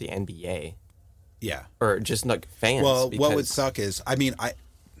bad for the NBA. Yeah. Or just like fans. Well, what would suck is, I mean,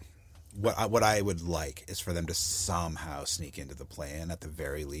 what I would like is for them to somehow sneak into the play-in at the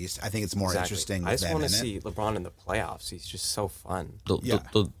very least. I think it's more interesting. I just want to see LeBron in the playoffs. He's just so fun.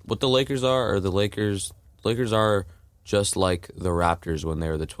 What the Lakers are the Lakers are just like the Raptors when they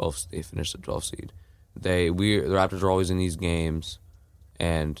were the 12th. They finished the 12th seed. The Raptors are always in these games,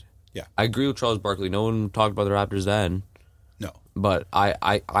 and I agree with Charles Barkley. No one talked about the Raptors then. No. But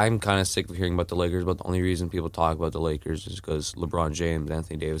I'm kind of sick of hearing about the Lakers, but the only reason people talk about the Lakers is because LeBron James,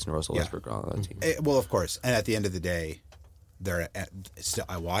 Anthony Davis, and Russell Westbrook are on that team. Well, of course. And at the end of the day,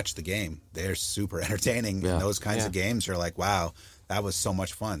 I watched the game. They're super entertaining. And those kinds of games are like, wow, that was so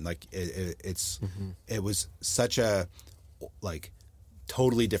much fun. Like, it was such a, like,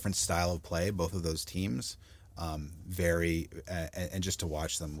 totally different style of play, both of those teams. And just to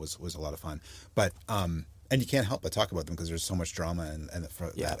watch them was a lot of fun. But and you can't help but talk about them because there's so much drama and for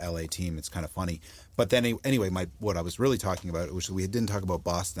that LA team, it's kind of funny. But then anyway, what I was really talking about, which we didn't talk about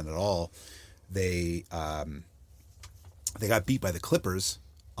Boston at all. They got beat by the Clippers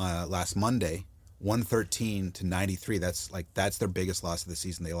last Monday, 113-93. That's their biggest loss of the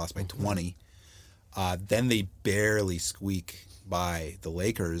season. They lost by 20. Then they barely squeak by the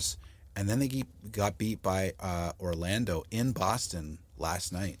Lakers, and then they got beat by Orlando in Boston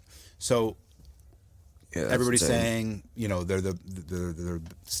last night. So everybody's saying, they're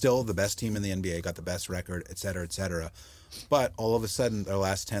still the best team in the NBA, got the best record, et cetera, et cetera. But all of a sudden, their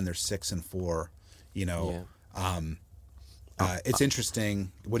last 10, they're 6-4. It's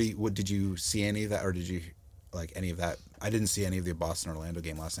interesting. What did you see any of that, or did you like any of that? I didn't see any of the Boston Orlando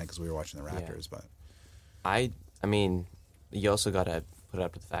game last night because we were watching the Raptors. But I mean, you also got to put it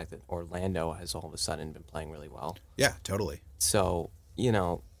up to the fact that Orlando has all of a sudden been playing really well. Yeah, totally. So,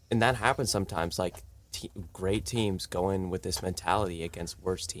 and that happens sometimes. Like, great teams go in with this mentality against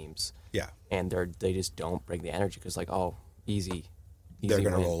worse teams. Yeah. And they just don't bring the energy because, like, easy they're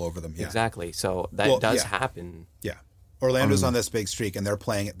going to roll over them. Yeah. Exactly. So that does happen. Yeah. Orlando's on this big streak, and they're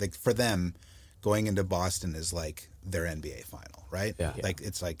playing it. Like, for them, going into Boston is like their NBA final, right? Yeah. Like,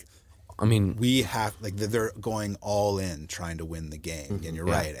 it's like, I mean, we have, like, they're going all in trying to win the game, and you're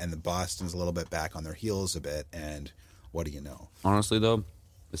right. And the Boston's a little bit back on their heels a bit, and what do you know? Honestly, though,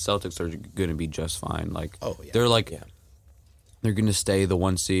 the Celtics are going to be just fine. Like, they're like, they're going to stay the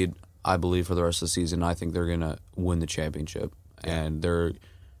 1 seed, I believe, for the rest of the season. I think they're going to win the championship, and they're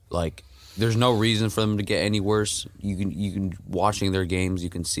like, there's no reason for them to get any worse. You can watching their games, you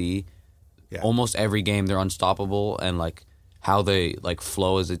can see almost every game they're unstoppable, and like how they like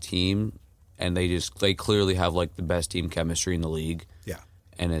flow as a team, and they clearly have like the best team chemistry in the league. Yeah,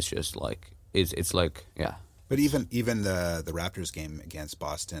 and it's just like it's like yeah. But even the Raptors game against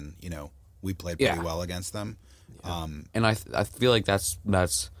Boston, we played pretty well against them. And I feel like that's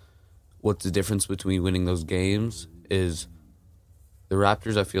what's the difference between winning those games is the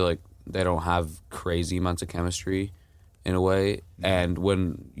Raptors. I feel like they don't have crazy amounts of chemistry in a way, and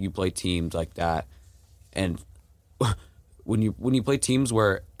when you play teams like that, and when you play teams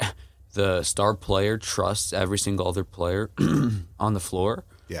where the star player trusts every single other player on the floor,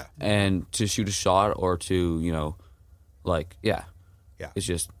 and to shoot a shot or to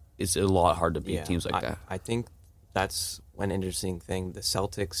it's a lot hard to beat teams like that. I think that's one interesting thing. The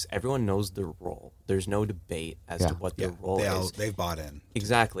Celtics, everyone knows their role. There's no debate as to what their role is. They've bought in.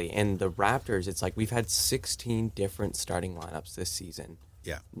 Exactly. And the Raptors, it's like we've had 16 different starting lineups this season.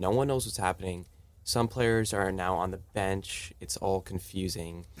 Yeah. No one knows what's happening. Some players are now on the bench. It's all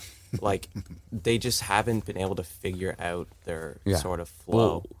confusing. Like, they just haven't been able to figure out their sort of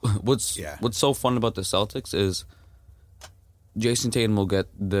flow. Well, what's so fun about the Celtics is Jason Tatum will get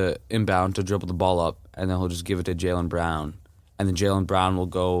the inbound to dribble the ball up, and then he'll just give it to Jaylen Brown. And then Jaylen Brown will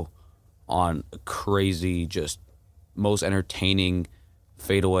go on a crazy, just most entertaining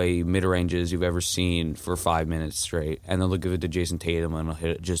fadeaway mid-ranges you've ever seen for 5 minutes straight. And then they'll give it to Jason Tatum, and he'll hit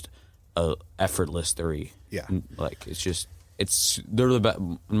it just a effortless three. Yeah. Like, they're the best.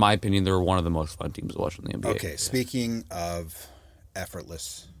 In my opinion, they're one of the most fun teams to watch in the NBA. Okay, speaking of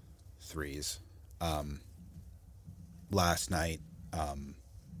effortless threes, last night,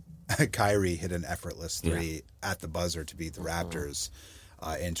 Kyrie hit an effortless three at the buzzer to beat the Raptors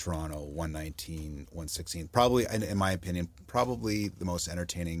in Toronto, 119-116. Probably, in my opinion, probably the most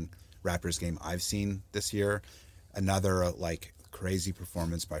entertaining Raptors game I've seen this year. Another crazy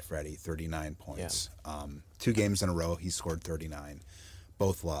performance by Freddie, 39 points. 2 games in a row, he scored 39.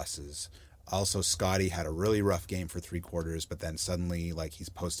 Both losses. Also, Scotty had a really rough game for 3 quarters, but then suddenly, he's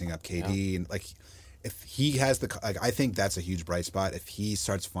posting up KD and if he has I think that's a huge bright spot. If he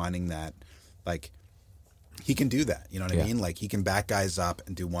starts finding that, he can do that. You know what I mean? He can back guys up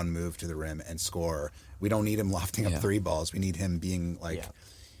and do one move to the rim and score. We don't need him lofting up 3 balls. We need him being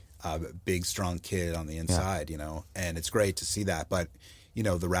a big, strong kid on the inside. And it's great to see that. But the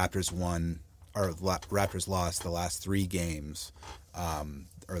Raptors Raptors lost the last 3 games,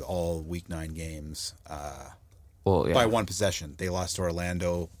 or all Week 9 games, by 1 possession. They lost to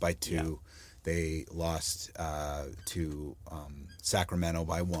Orlando by 2. Yeah. They lost to Sacramento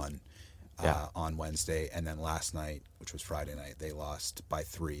by 1 on Wednesday, and then last night, which was Friday night, they lost by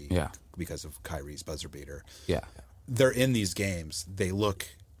 3 because of Kyrie's buzzer beater. Yeah, they're in these games. They look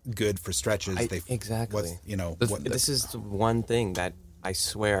good for stretches. Exactly. This is the one thing that I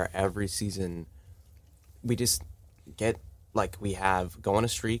swear every season we just get we go on a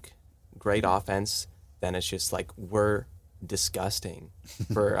streak, great offense, then it's just we're disgusting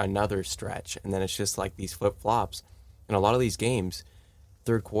for another stretch, and then it's just these flip-flops. And a lot of these games,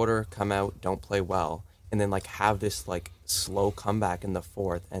 third quarter, come out, don't play well, and then have this slow comeback in the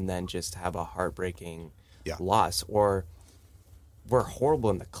fourth, and then just have a heartbreaking loss. Or we're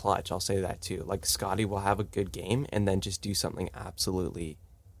horrible in the clutch, I'll say that too. Scotty will have a good game and then just do something absolutely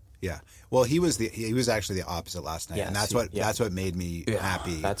well, he was actually the opposite last night, and that's what made me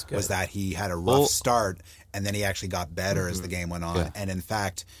happy. That's good. Was that he had a rough start, and then he actually got better as the game went on. And in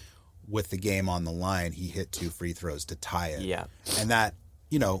fact, with the game on the line, he hit 2 free throws to tie it. Yeah, and that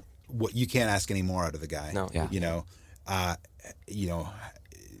what you can't ask any more out of the guy. No,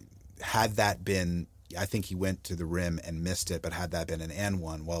 had that been, I think he went to the rim and missed it, but had that been an and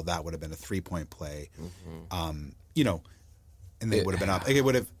one, well, that would have been a 3-point play. And they would have been up. It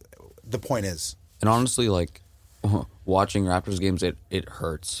would have. The point is, and honestly, watching Raptors games, it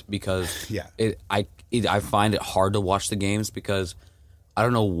hurts because I find it hard to watch the games because I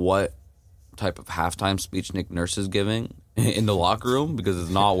don't know what type of halftime speech Nick Nurse is giving in the locker room because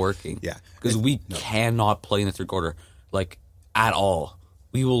it's not working. Because we cannot play in the third quarter at all.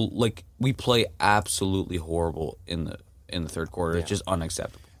 We will we play absolutely horrible in the third quarter. It's just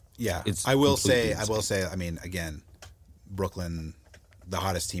unacceptable. Yeah, I will say. I mean, again, Brooklyn, the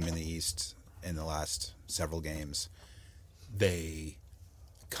hottest team in the East in the last several games. Every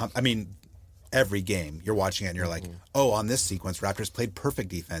game you're watching it and you're like, oh, on this sequence, Raptors played perfect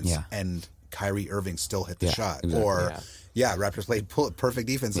defense and Kyrie Irving still hit the shot. Exactly. Or, Raptors played perfect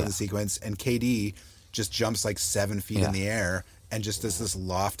defense in the sequence and KD just jumps 7 feet in the air and just does this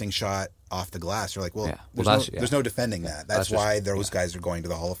lofting shot off the glass. You're like, there's no defending that. That's why those guys are going to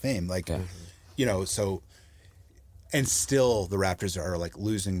the Hall of Fame. So... And still, the Raptors are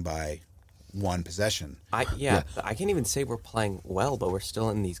losing by 1 possession. I can't even say we're playing well, but we're still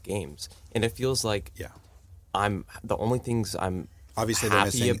in these games, and it feels like I'm the only things I'm Obviously, they're happy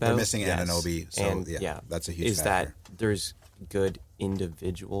missing, about. they're missing yes. Anunoby, so And, that's a huge is factor. that there's good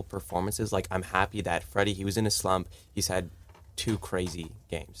individual performances. Like, I'm happy that Freddie, he was in a slump. He's had 2 crazy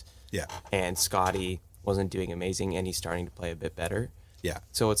games. Yeah. And Scotty wasn't doing amazing, and he's starting to play a bit better. Yeah.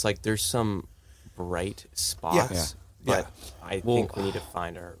 So it's like there's some bright spots, Yeah. but I think we need to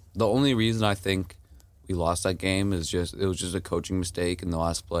find our... The only reason I think we lost that game is it was just a coaching mistake in the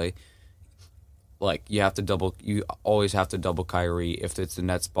last play. Like, you always have to double Kyrie if it's the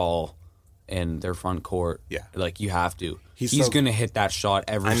Nets ball in their front court. Yeah. Like, you have to. He's He's so- going to hit that shot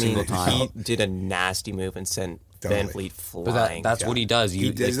every single time. he did a nasty move and sent Van Totally. Vliet But flying. that's what he does. He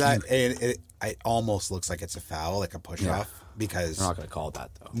does like, that, and it almost looks like it's a foul, like a push-off, because... They're not going to call it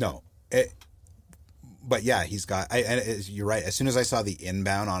that, though. No. But yeah, he's got... you're right. As soon as I saw the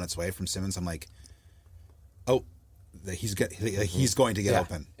inbound on its way from Simmons, I'm like, oh, he's going to get Yeah.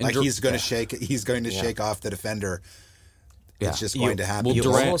 open. And Like, he's going to shake. He's going to Yeah. shake off the defender. Yeah. It's just going to happen. You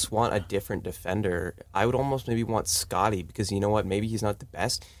Durant- almost want a different defender. I would almost maybe want Scotty, because you know what? Maybe he's not the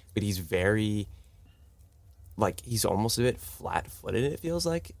best, but he's very... Like, he's almost a bit flat-footed, it feels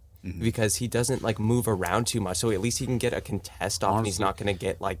like, because he doesn't, like, move around too much. So at least he can get a contest off, and he's Honestly, not going to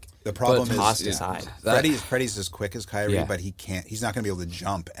get, like, The problem is tossed aside. Freddie's as quick as Kyrie, Yeah. but he's not going to be able to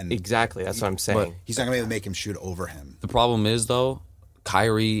jump. And Exactly, that's what I'm saying. he's not going to be able to make him shoot over him. The problem is, though,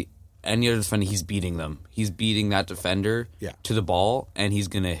 Kyrie, any other defender, he's beating them. He's beating that defender Yeah. to the ball, and he's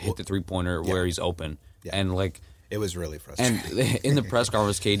going to hit the three-pointer where he's open. Yeah. And, like... It was really frustrating. And in the press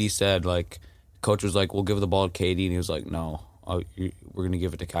conference, KD said, like, coach was like, we'll give the ball to KD. And he was like, no, we're going to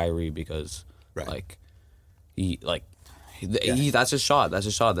give it to Kyrie because, Right. like, that's a shot. That's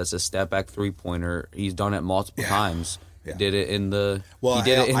a shot. That's a step-back three-pointer. He's done it multiple times. Yeah. He did it in the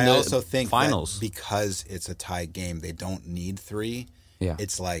I also think finals. that because it's a tie game, they don't need 3. Yeah.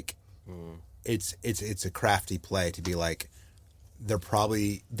 It's like it's a crafty play to be like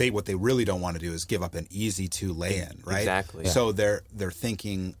what they really don't want to do is give up an easy 2 lay-in, right? Exactly. Yeah. So they're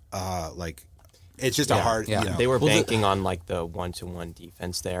thinking like it's just a hard. Yeah. You know, They were banking on, like, the one-to-one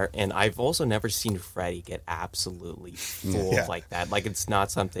defense there. And I've also never seen Freddie get absolutely fooled Yeah. like that. Like, it's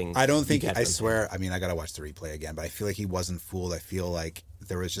not something... I don't you think. get I from swear. I mean, I gotta watch the replay again, but I feel like he wasn't fooled. I feel like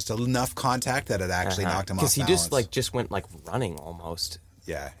there was just enough contact that it actually knocked him off Because he balance. just went, like, running almost.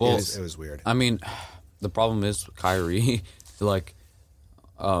 Yeah, Well, it was weird. I mean, the problem is Kyrie, like,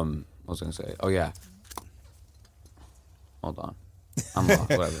 what was I going to say? Oh, yeah. Hold on. I'm lost.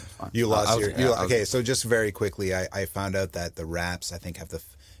 Whatever. It's fine. You lost your. I was- Okay, so just very quickly, I found out that the Raps, I think, have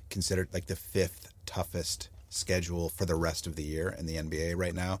considered like the 5th toughest schedule for the rest of the year in the NBA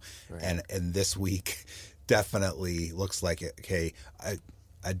right now, and this week definitely looks like it. Okay,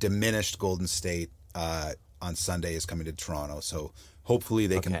 a diminished Golden State on Sunday is coming to Toronto, so hopefully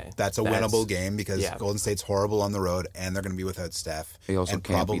they can. Okay, That's a winnable game because yeah. Golden State's horrible on the road, and they're going to be without Steph, They also and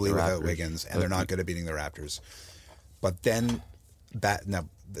can't beat probably the without Raptors. Wiggins, and they're not good at beating the Raptors. But then now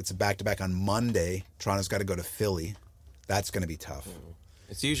it's a back-to-back on Monday. Toronto's got to go to Philly. That's going to be tough.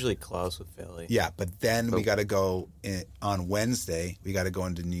 It's usually close with Philly. Yeah, but then we got to go on Wednesday. We got to go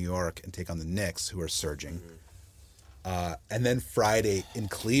into New York and take on the Knicks, who are surging. And then Friday in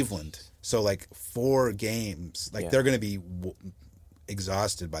Cleveland. So like 4 games. Like they're going to be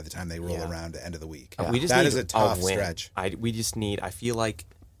exhausted by the time they roll around the end of the week. We just That need is a tough win. stretch. I feel like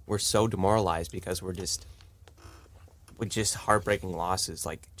we're so demoralized because we're just heartbreaking losses,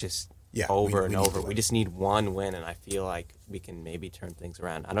 like just over and we need over. to We win. just need one win, and I feel like we can maybe turn things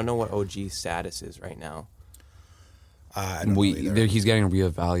around. I don't know what OG's status is right now. I don't know either. he's getting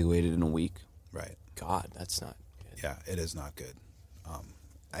reevaluated in a week. Right. God, that's not good. Yeah, it is not good.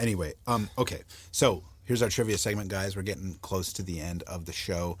 Anyway, okay. So here's our trivia segment, guys. We're getting close to the end of the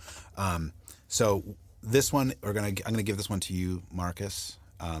show. So this one, I'm gonna give this one to you, Marcus.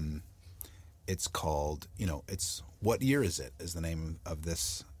 It's called, it's What Year Is It? Is the name of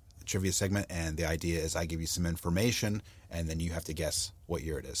this trivia segment, and the idea is I give you some information, and then you have to guess what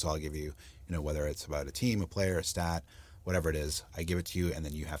year it is. So I'll give you, whether it's about a team, a player, a stat, whatever it is. I give it to you, and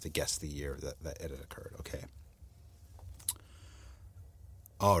then you have to guess the year that it occurred. Okay.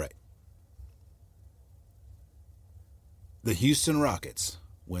 All right. The Houston Rockets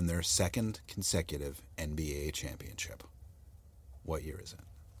win their 2nd consecutive NBA championship. What year is it?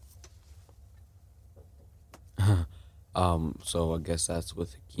 So I guess that's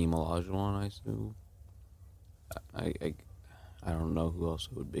with Hakeem Olajuwon, I assume. I don't know who else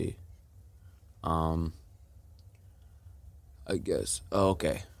it would be. I guess. Oh,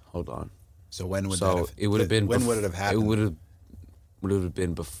 okay. Hold on. So when would So that have, it would have been. when would it have happened? It would have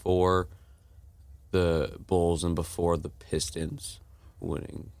been before the Bulls and before the Pistons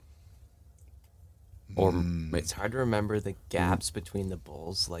winning. Or It's hard to remember the gaps between the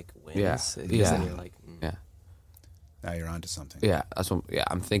Bulls like wins. Yeah. 'Cause Yeah. Then you're like, yeah. Now you're onto something. Yeah, that's what. Yeah,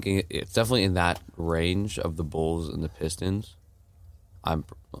 I'm thinking it's definitely in that range of the Bulls and the Pistons.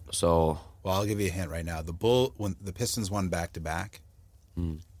 So. Well, I'll give you a hint right now. When the Pistons won back to back,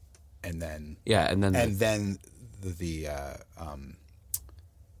 and then Yeah, and then the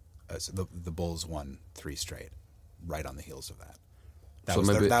Bulls won 3 straight, right on the heels of that. So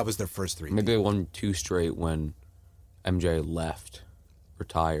That was their first 3. maybe they won 2 straight when MJ left,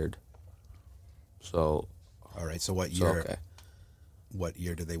 retired. So. All right. So what So, year? okay. What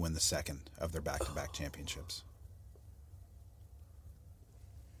year did they win the second of their back-to-back championships?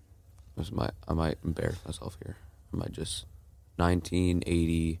 I might embarrass myself here. I might just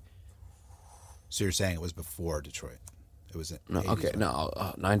 1980. So you're saying it was before Detroit? It was No, 80s, okay, right? no,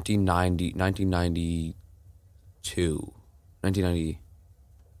 1990, 1992,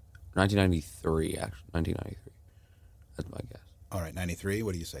 1993, actually, 1993. That's my guess. All right, 93.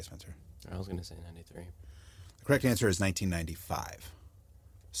 What do you say, Spencer? I was gonna say 93. The correct answer is 1995.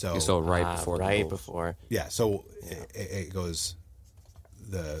 So, So right before the right Bulls. before. yeah, so it goes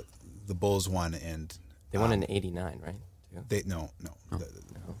the Bulls won and They won in '89, right? Too? they no. The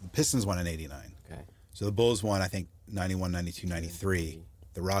Pistons won in 89. Okay. So the Bulls won, I think, 91, 92, 93.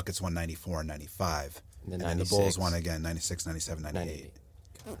 The Rockets won 94 and 95. And And then then the Bulls 96. won again 96, 97, 98.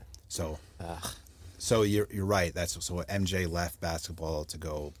 98. So you're right. That's so MJ left basketball to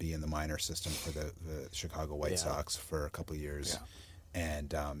go be in the minor system for the Chicago White Sox for a couple of years,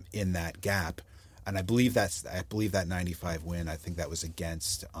 and in that gap, and I believe that 95 win. I think that was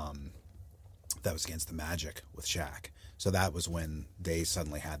against the Magic with Shaq. So that was when they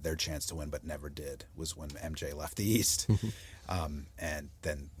suddenly had their chance to win, but never did. Was when MJ left the East, and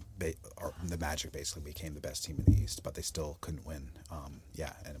then the Magic basically became the best team in the East, but they still couldn't win. And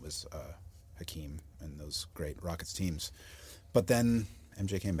it was Hakeem and those great Rockets teams. But then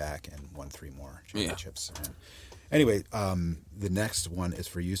MJ came back and won 3 more championships. And anyway, the next one is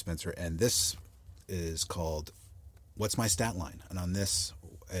for you, Spencer, and this is called "What's My Stat Line?" And on this,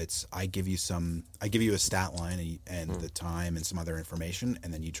 I give you a stat line and the time and some other information,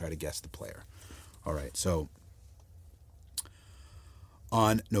 and then you try to guess the player. All right. So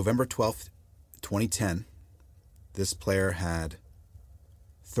on November 12th, 2010, this player had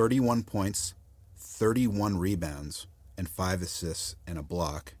 31 points, 31 rebounds, and 5 assists and a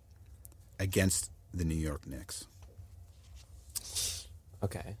block against the New York Knicks.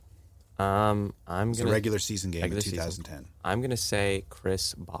 Okay. It's a regular season game in 2010. I'm gonna say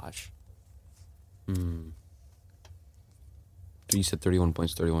Chris Bosh. So you said 31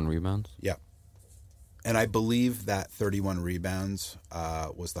 points, 31 rebounds? Yeah. And I believe that 31 rebounds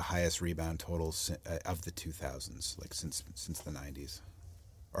was the highest rebound total of the 2000s, like since the 90s.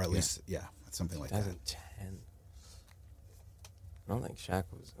 Or at least, something like that. 2010. I don't think Shaq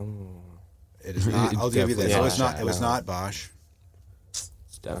was. Ooh. It is not. I'll give you this. Definitely It was not not Bosh.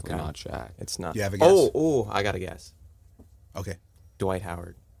 It's definitely not Shaq. It's not. Do you have a guess? Oh, I got a guess. Okay. Dwight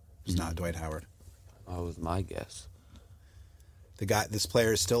Howard. It's not Dwight Howard. That was my guess. This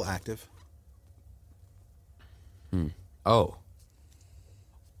player is still active. Oh.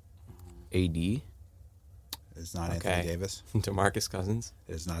 AD? It's not Okay. Anthony Davis. DeMarcus Cousins.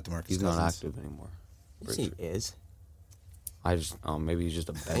 It is not DeMarcus He's Cousins. not active anymore. Yes, he is. I just, maybe he's just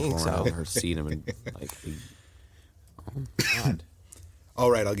a think bench so. I've never seen him in, like, God. All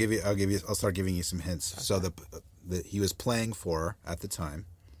right, I'll start giving you some hints. Okay. So he was playing for, at the time,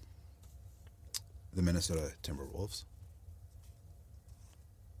 the Minnesota Timberwolves.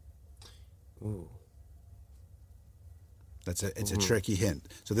 Ooh. It's a tricky hint.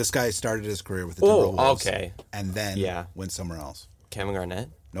 So this guy started his career with the Timberwolves. Okay. And then Yeah. went somewhere else. Kevin Garnett.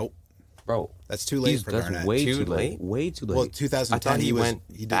 Nope. bro. That's too late for That's Garnett. way Too too late. late? Way too late. Well, I 2010 thought he was went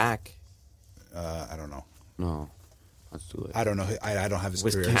he did, back. I don't know. no, that's too late. I don't know. I don't have his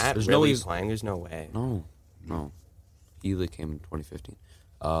Was career. Cat There's no really he's- playing? There's no way. No. He came in 2015.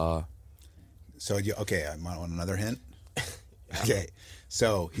 So okay, I want another hint. Okay,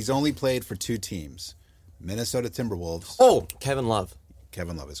 so he's only played for 2 teams: Minnesota Timberwolves. Oh, Kevin Love.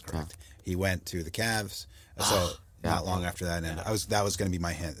 Kevin Love is correct. He went to the Cavs. So not long after that, and that was going to be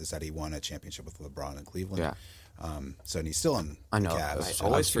my hint, is that he won a championship with LeBron in Cleveland. Yeah. So and he's still on I the know. Cavs. I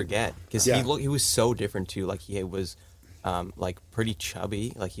always forget because Yeah. he was so different too. Like he was, like pretty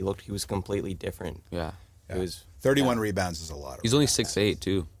chubby. Like he was completely different. Yeah. It was 31 rebounds is a lot. He's only 6'8"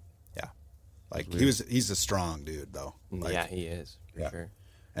 too. Yeah, like he's a strong dude though. Like, yeah, he is for Yeah. sure.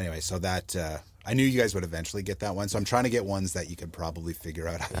 Anyway, so that I knew you guys would eventually get that one, so I'm trying to get ones that you could probably figure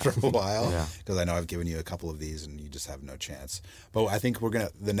out after a while. Because I know I've given you a couple of these and you just have no chance. But I think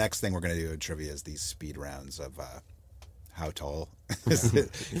the next thing we're gonna do in trivia is these speed rounds of how tall. Because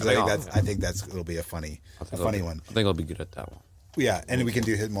I think it'll be a funny one. I think I'll be good at that one. Yeah, and we can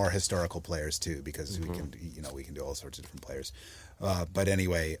do more historical players too, because we can do all sorts of different players. But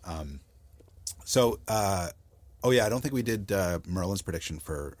anyway, I don't think we did Merlin's prediction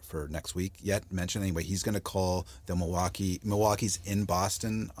for next week yet. Mention anyway, he's going to call the Milwaukee's in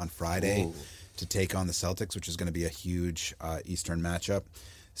Boston on Friday to take on the Celtics, which is going to be a huge Eastern matchup.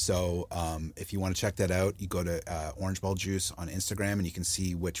 So if you want to check that out, you go to Orange Ball Juice on Instagram, and you can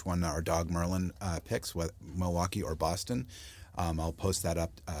see which one our dog Merlin picks, whether Milwaukee or Boston. I'll post that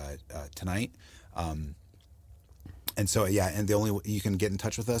up tonight. And so, and the only you can get in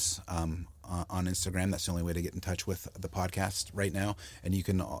touch with us on Instagram. That's the only way to get in touch with the podcast right now. And you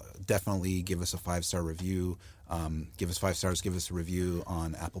can definitely give us a 5-star review. Give us 5 stars. Give us a review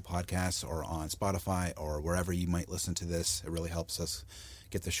on Apple Podcasts or on Spotify or wherever you might listen to this. It really helps us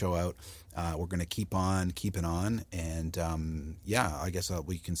get the show out. We're going to keep on keeping on. And I guess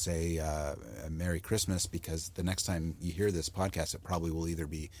we can say Merry Christmas, because the next time you hear this podcast, it probably will either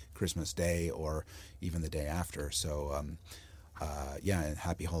be Christmas Day or even the day after. So, and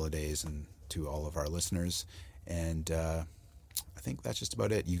happy holidays and to all of our listeners. And I think that's just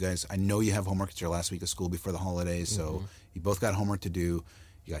about it. You guys, I know you have homework. It's your last week of school before the holidays, so you both got homework to do.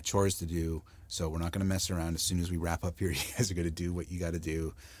 You got chores to do. So we're not going to mess around. As soon as we wrap up here, you guys are going to do what you got to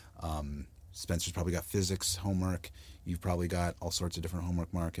do. Spencer's probably got physics homework. You've probably got all sorts of different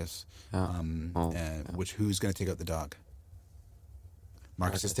homework, Marcus. Who's going to take out the dog?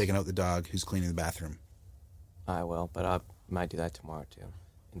 Marcus is taking out the dog. Who's cleaning the bathroom? I will, but I might do that tomorrow too.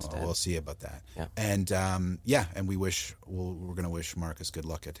 Instead. Well, we'll see about that. Yeah. And and we're going to wish Marcus good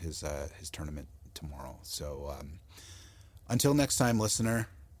luck at his tournament tomorrow. So until next time, listener,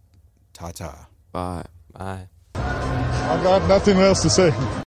 ta-ta. Bye. Bye. I got nothing else to say.